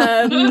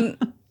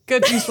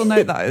 Good useful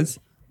note that is.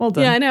 Well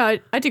done. Yeah, I know.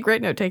 I did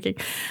great note taking.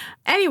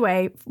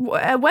 Anyway,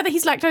 whether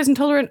he's lactose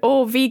intolerant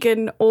or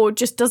vegan or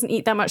just doesn't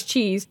eat that much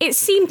cheese, it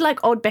seemed like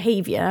odd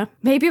behaviour.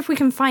 Maybe if we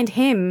can find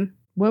him.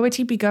 Where would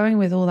he be going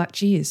with all that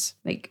cheese?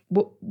 Like,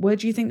 where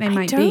do you think they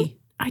might be?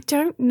 I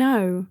don't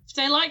know. If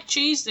they like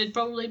cheese, they'd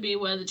probably be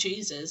where the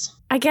cheese is.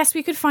 I guess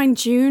we could find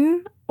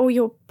June or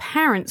your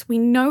parents. We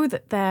know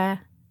that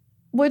they're...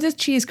 Where does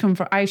cheese come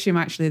from? I assume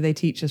actually they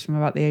teach us from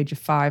about the age of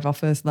 5. Our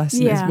first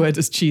lesson Yeah. is where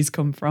does cheese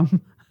come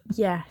from?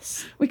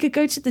 Yes. We could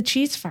go to the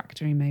cheese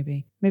factory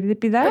maybe. Maybe they'd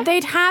be there? But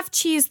they'd have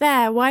cheese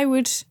there. Why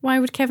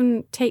would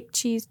Kevin take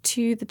cheese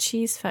to the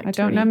cheese factory? I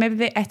don't know. Maybe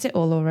they ate it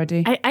all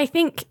already. I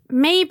think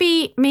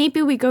maybe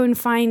we go and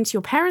find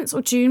your parents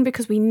or June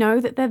because we know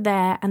that they're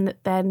there and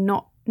that they're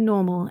not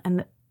normal and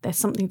that there's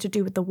something to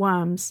do with the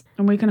worms.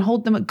 And we can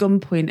hold them at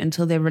gunpoint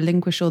until they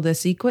relinquish all their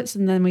secrets,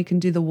 and then we can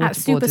do the At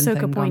Super waterboarding Soaker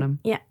thing on Point. them.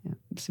 Yeah.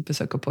 Super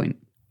Soaker Point.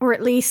 Or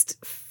at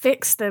least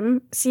fix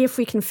them. See if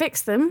we can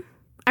fix them.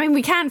 I mean,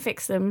 we can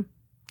fix them.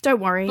 Don't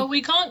worry. But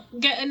we can't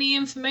get any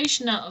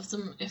information out of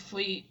them if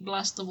we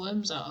blast the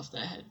worms out of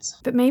their heads.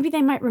 But maybe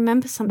they might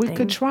remember something. We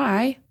could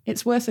try.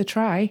 It's worth a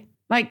try.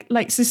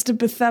 Like Sister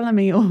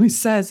Bartholomew always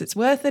says, it's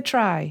worth a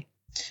try.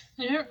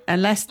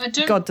 Unless I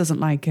don't- God doesn't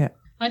like it.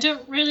 I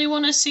don't really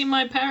want to see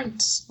my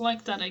parents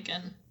like that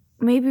again.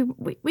 Maybe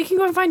we can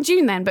go and find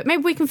June then, but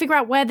maybe we can figure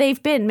out where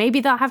they've been.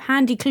 Maybe they'll have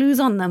handy clues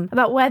on them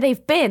about where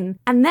they've been.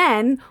 And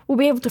then we'll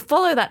be able to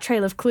follow that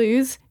trail of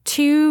clues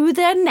to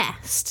their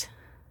nest.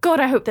 God,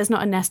 I hope there's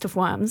not a nest of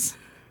worms.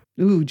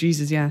 Ooh,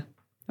 Jesus, yeah.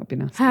 That'd be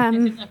nice. I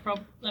think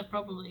there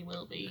probably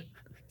will be.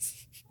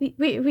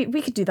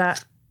 We could do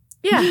that.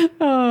 Yeah.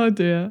 Oh,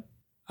 dear.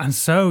 And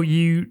so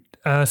you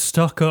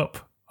stock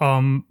up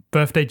on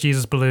birthday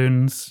Jesus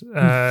balloons.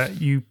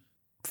 You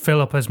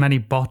fill up as many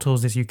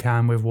bottles as you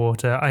can with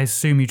water. I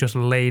assume you just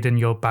laden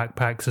your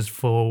backpacks as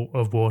full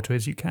of water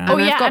as you can. Oh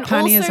And I've yeah, got and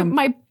panniers also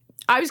on-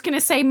 I was going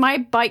to say my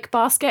bike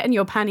basket and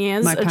your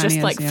panniers My are just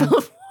panniers, like yeah. full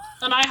of...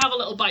 And I have a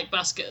little bike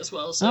basket as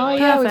well. So Oh like,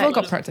 yeah, we've all Perfect.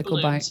 got practical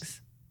Balloons.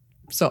 bikes.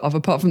 Sort of,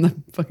 apart from the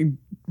fucking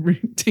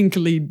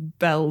tinkly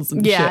bells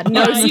and Yeah, shit.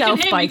 no you can stealth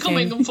hear me biking.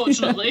 coming,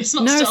 unfortunately. It's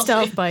not No stealthy.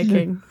 stealth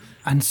biking.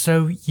 And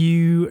so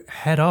you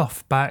head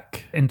off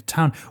back into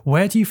town.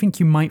 Where do you think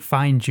you might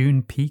find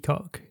June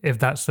Peacock, if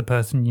that's the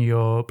person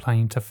you're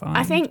planning to find?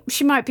 I think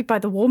she might be by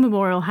the war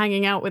memorial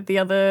hanging out with the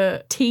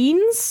other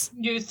teens.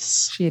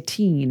 Youths. She a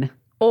teen.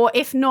 Or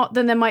if not,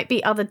 then there might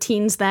be other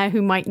teens there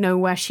who might know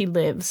where she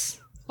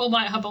lives. Or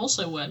might have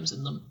also worms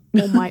in them.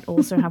 Or might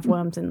also have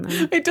worms in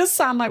them. It does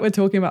sound like we're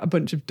talking about a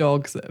bunch of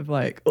dogs that have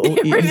like all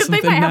eaten They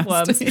something might have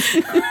nasty.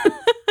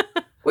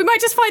 We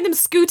might just find them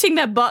scooting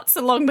their butts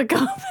along the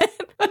carpet.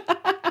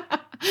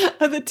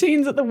 Are the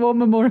teens at the war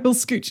memorial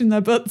scooching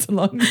their butts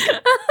along?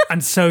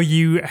 And so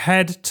you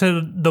head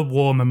to the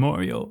war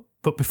memorial.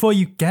 But before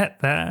you get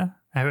there,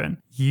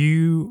 Erin,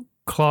 you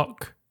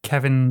clock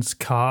Kevin's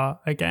car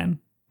again.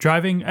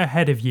 Driving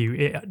ahead of you.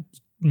 It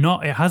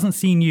hasn't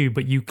seen you,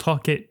 but you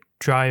clock it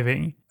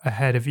driving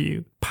ahead of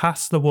you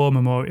past the war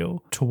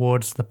memorial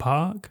towards the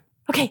park.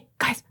 Okay,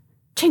 guys,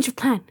 change of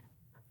plan.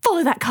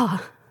 Follow that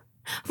car.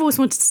 I've always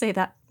wanted to say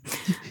that.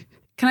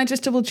 Can I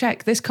just double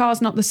check? This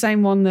car's not the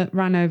same one that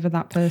ran over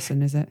that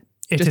person, is it?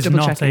 It Just is double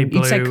not checking. a blue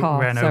You'd say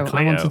car, Renault so I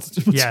Clio. wanted to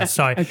double Yeah, check.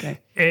 sorry. Okay.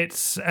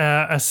 It's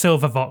a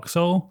silver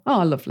Vauxhall.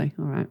 Oh, lovely.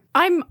 All right.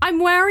 I'm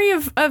wary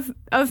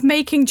of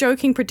making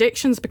joking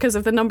predictions because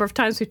of the number of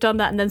times we've done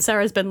that, and then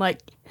Sarah's been like.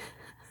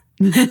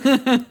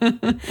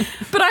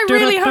 But I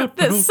really hope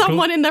that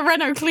someone in the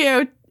Renault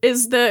Clio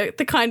is the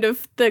kind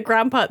of the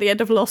grandpa at the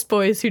end of Lost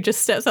Boys who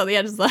just steps out the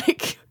end and is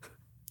like,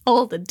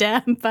 all the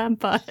damn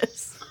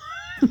vampires.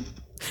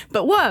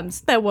 But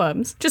worms, they're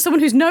worms. Just someone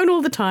who's known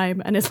all the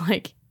time and is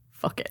like,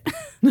 fuck it.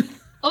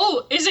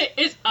 Oh, is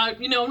it? I'm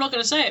not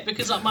going to say it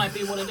because that might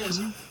be what it is.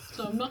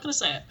 So I'm not going to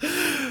say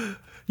it.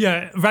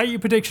 Yeah, write your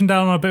prediction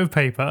down on a bit of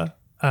paper.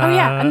 Oh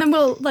yeah, and then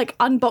we'll like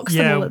unbox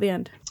them all at the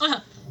end.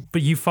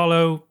 But you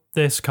follow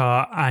this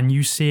car and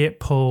you see it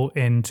pull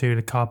into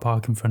the car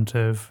park in front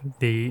of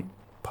the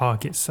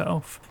park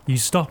itself. You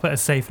stop at a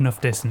safe enough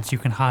distance. You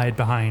can hide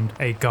behind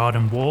a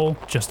garden wall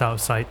just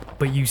outside.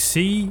 But you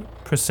see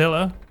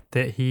Priscilla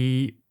that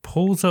he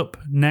pulls up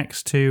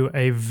next to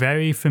a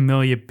very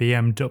familiar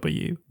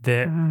BMW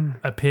that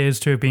appears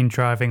to have been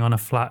driving on a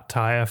flat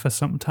tire for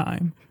some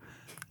time.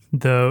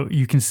 Though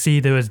you can see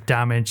there was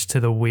damage to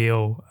the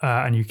wheel,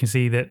 and you can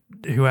see that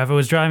whoever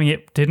was driving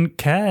it didn't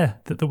care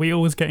that the wheel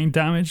was getting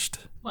damaged.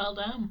 Well,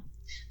 damn.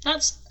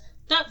 That's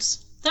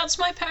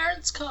my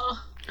parents' car.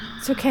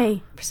 It's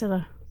okay,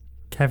 Priscilla.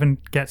 Kevin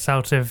gets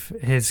out of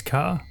his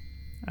car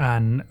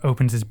and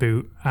opens his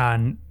boot,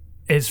 and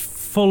it's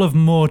full of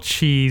more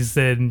cheese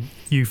than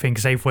you think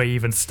Safeway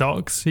even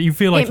stocks. You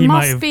feel like It he might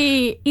must have...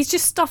 be, he's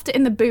just stuffed it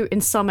in the boot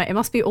in summer. It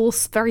must be all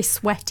very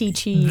sweaty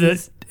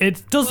cheese.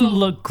 It doesn't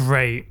look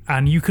great,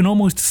 and you can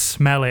almost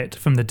smell it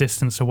from the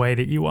distance away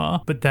that you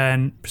are. But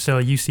then,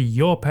 Priscilla, you see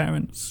your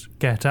parents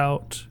get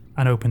out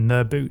and open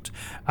their boot,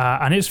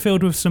 and it's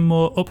filled with some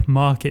more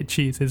upmarket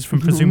cheeses from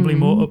presumably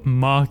more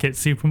upmarket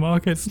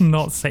supermarkets,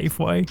 not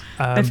Safeway.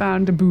 They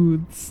found the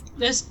booths.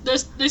 They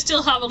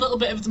still have a little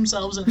bit of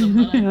themselves in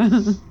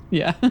them. Though.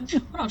 Yeah.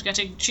 We're not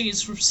getting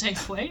cheese from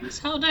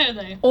Safeways. How dare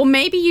they? Or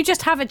maybe you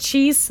just have a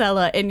cheese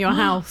cellar in your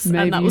house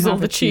Maybe and that you was all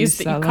have the a cheese cheese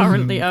that you cellar.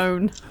 currently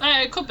own.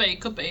 It could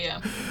be, yeah.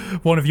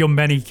 One of your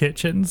many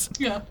kitchens.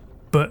 Yeah.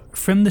 But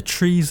from the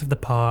trees of the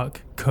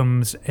park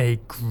comes a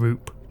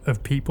group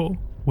of people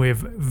with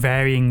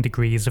varying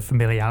degrees of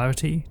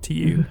familiarity to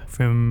you,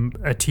 from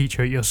a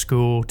teacher at your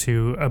school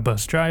to a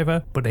bus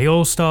driver. But they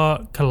all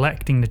start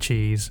collecting the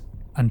cheese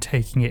and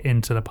taking it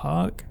into the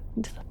park.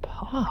 Into the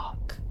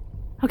park.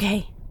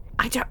 Okay,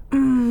 I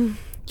don't.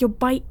 Your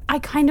bike.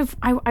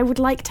 I would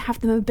like to have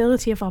the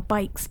mobility of our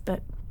bikes,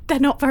 but they're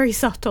not very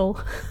subtle.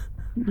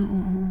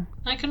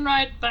 I can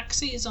ride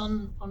backseats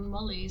on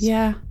Molly's.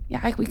 Yeah.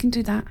 Yeah, we can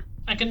do that.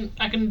 I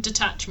can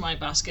detach my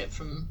basket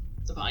from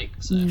the bike.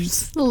 So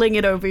Sling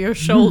it over your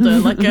shoulder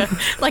like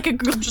a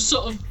just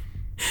sort of.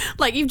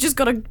 like you've just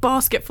got a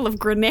basket full of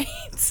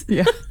grenades.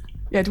 Yeah.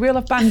 Yeah, do we all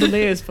have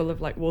bandoliers full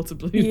of like water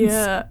balloons?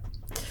 Yeah.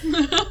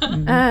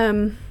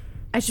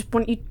 I just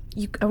want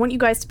I want you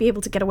guys to be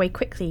able to get away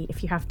quickly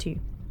if you have to.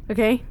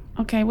 Okay?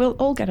 Okay, we'll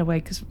all get away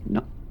because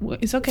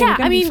it's okay. Yeah, We're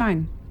gonna I be mean-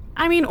 fine.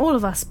 I mean all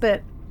of us,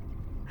 but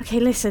okay,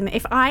 listen,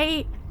 if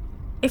I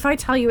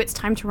tell you it's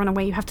time to run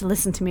away, you have to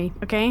listen to me,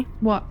 okay?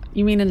 What?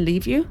 You mean and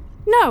leave you?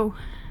 No.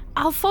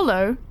 I'll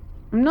follow.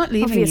 I'm not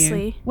leaving you.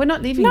 Obviously. We're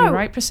not leaving No. you,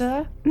 right,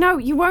 Priscilla? No,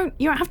 you won't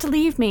have to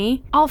leave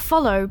me. I'll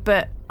follow,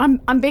 but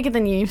I'm bigger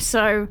than you,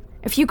 so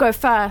if you go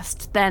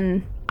first,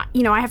 then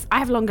I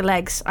have longer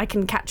legs. I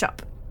can catch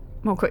up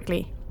more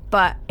quickly.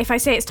 But if I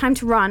say it's time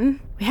to run,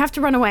 we have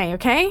to run away,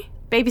 okay?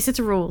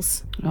 Babysitter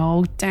rules.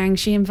 Oh, dang,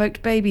 she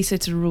invoked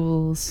babysitter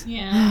rules.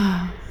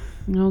 Yeah.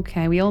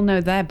 Okay, we all know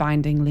they're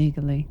binding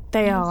legally.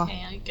 They are.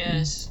 Okay, I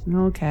guess.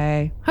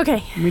 Okay,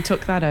 Okay, we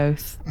took that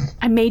oath.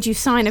 I made you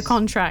sign a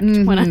contract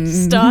when I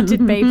started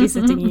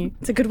babysitting you.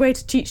 It's a good way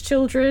to teach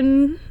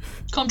children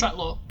Contract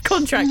law.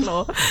 contract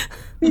law.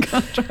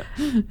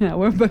 Yeah,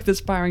 we're both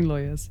aspiring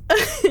lawyers.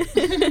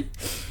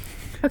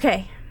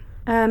 Okay,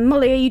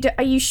 Molly,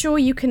 are you sure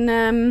you can?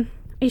 Are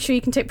you sure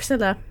you can take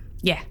Priscilla?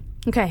 Yeah.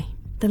 Okay,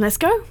 then let's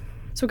go.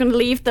 So we're going to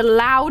leave the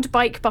loud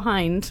bike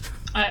behind.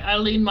 I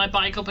lean my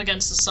bike up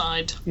against the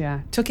side.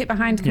 Yeah. Tuck it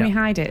behind. Can Yeah. we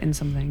hide it in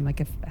something like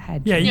a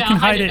hedge? Yeah, you Yeah, can I'll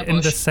hide hide it it in a in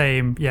the bush.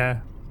 same,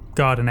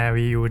 garden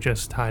area you were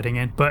just hiding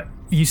in. But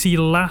you see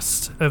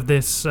last of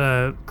this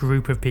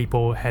group of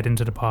people head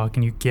into the park,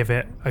 and you give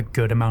it a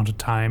good amount of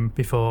time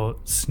before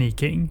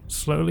sneaking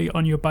slowly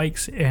on your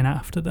bikes in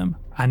after them.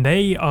 And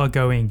they are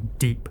going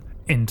deep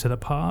into the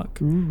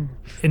park.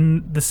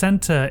 In the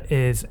center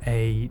is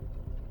a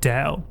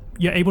dell.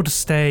 You're able to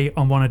stay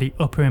on one of the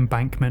upper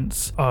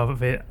embankments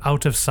of it,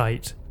 out of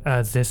sight,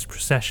 as this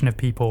procession of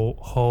people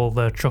haul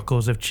the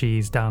truckles of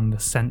cheese down the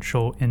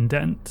central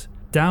indent.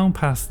 Down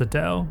past the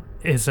dell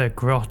is a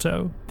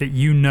grotto that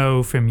you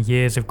know from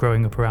years of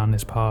growing up around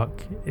this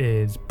park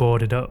is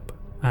boarded up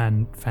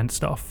and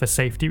fenced off for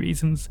safety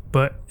reasons.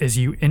 But as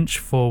you inch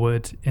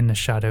forward in the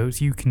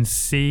shadows, you can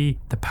see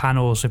the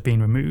panels have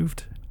been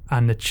removed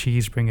and the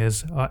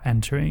cheesebringers are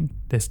entering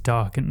this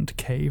darkened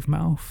cave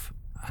mouth.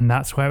 And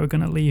that's where we're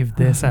going to leave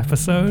this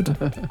episode.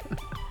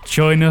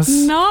 Join us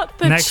Not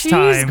the next cheese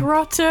time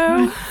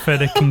grotto. for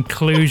the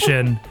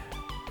conclusion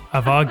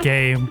of our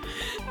game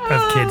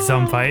of Kids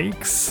on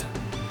Bikes.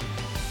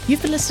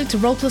 You've been listening to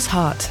Roll Plus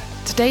Heart.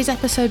 Today's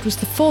episode was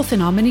the fourth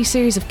in our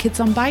mini-series of Kids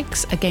on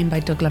Bikes, a game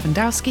by Doug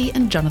Lewandowski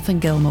and Jonathan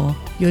Gilmore.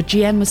 Your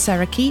GM was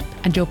Sarah Keep,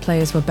 and your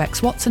players were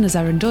Bex Watson as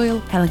Erin Doyle,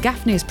 Helen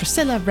Gaffney as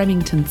Priscilla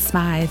Remington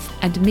Smythe,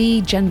 and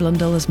me, Jen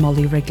Blundell, as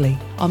Molly Wrigley.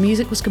 Our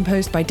music was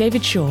composed by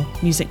David Shaw.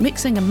 Music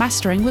mixing and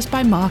mastering was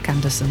by Mark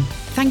Anderson.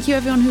 Thank you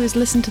everyone who has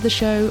listened to the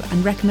show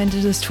and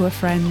recommended us to a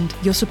friend.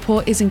 Your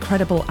support is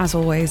incredible as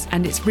always,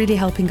 and it's really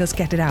helping us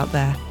get it out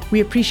there. We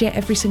appreciate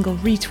every single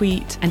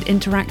retweet and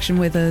interaction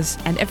with us,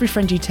 and every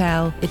friend you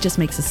tell. It just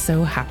makes us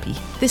so happy.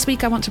 This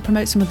week I want to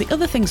promote some of the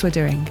other things we're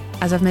doing.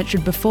 As I've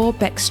mentioned before,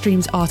 Bex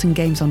streams art and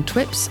games on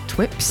Twips.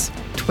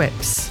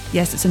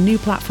 Yes, it's a new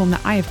platform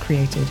that I have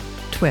created.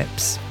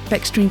 Twips.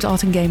 Bex streams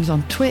art and games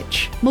on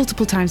Twitch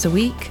multiple times a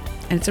week,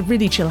 and it's a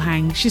really chill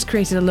hang. She's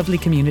created a lovely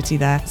community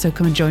there, so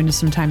come and join us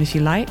sometime if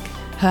you like.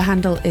 Her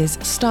handle is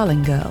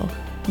Starling Girl.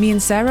 Me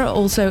and Sarah are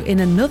also in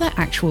another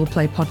actual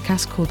play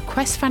podcast called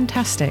Quest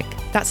Fantastic.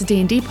 That's a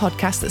D&D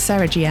podcast that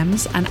Sarah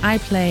GMs, and I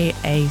play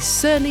a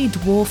surly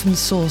dwarven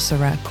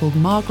sorcerer called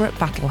Margaret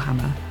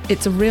Battlehammer.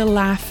 It's a real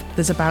laugh.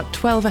 There's about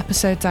 12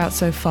 episodes out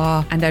so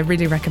far, and I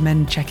really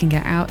recommend checking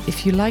it out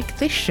if you like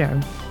this show.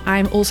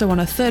 I'm also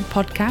on a third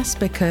podcast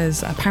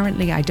because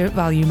apparently I don't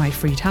value my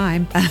free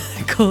time,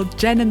 called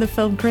Jen and the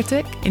Film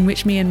Critic, in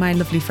which me and my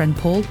lovely friend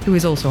Paul, who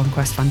is also on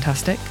Quest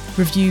Fantastic,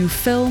 review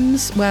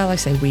films. Well, I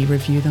say we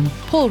review them.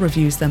 Paul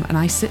reviews them, and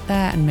I sit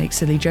there and make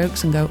silly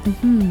jokes and go,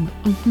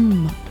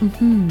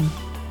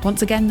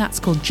 Once again, that's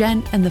called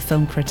Jen and the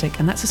Film Critic,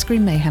 and that's a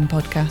Screen Mayhem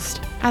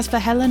podcast. As for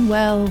Helen,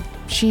 well,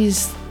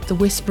 she's the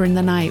whisper in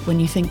the night when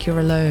you think you're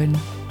alone.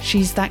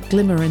 She's that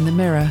glimmer in the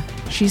mirror.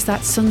 She's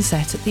that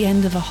sunset at the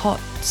end of a hot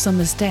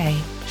summer's day.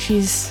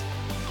 She's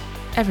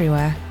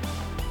everywhere.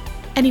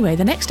 Anyway,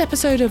 the next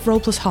episode of Roll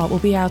Plus Heart will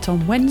be out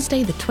on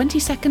Wednesday, the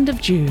 22nd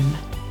of June.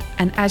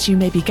 And as you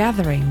may be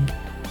gathering,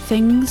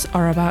 things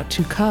are about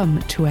to come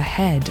to a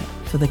head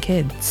for the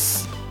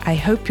kids. I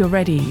hope you're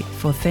ready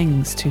for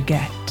things to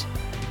get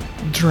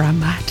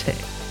dramatic.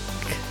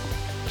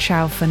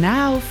 Ciao for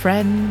now,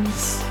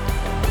 friends.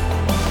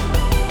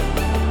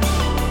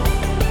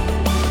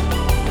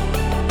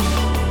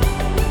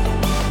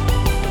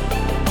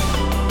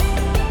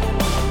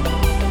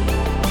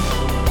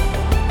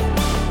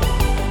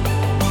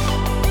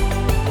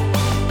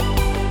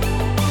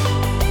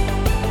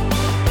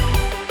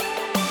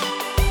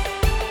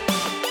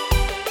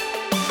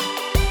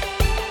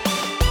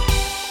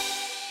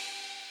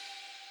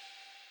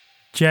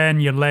 Jen,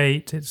 you're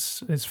late.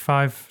 It's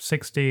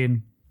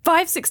 5:16.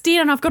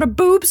 5:16 and I've got a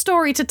boob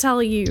story to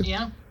tell you.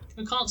 Yeah,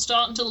 we can't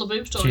start until the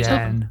boob story's up.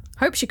 Jen.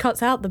 Hope she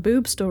cuts out the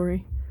boob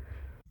story.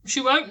 She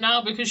won't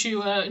now because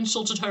you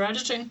insulted her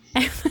editing.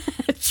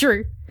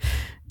 True.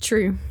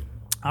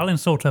 I'll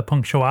insult her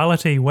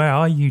punctuality. Where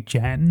are you,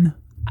 Jen?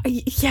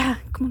 Yeah,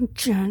 come on,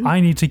 Jen. I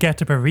need to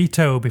get a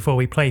burrito before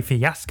we play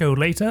Fiasco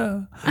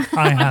later.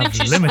 I have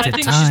I limited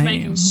think time. she's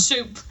making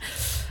soup.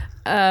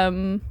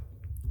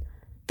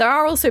 There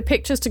are also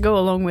pictures to go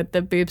along with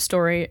the boob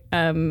story,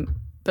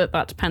 but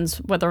that depends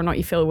whether or not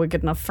you feel we're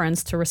good enough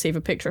friends to receive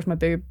a picture of my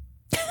boob.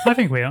 I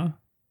think we are.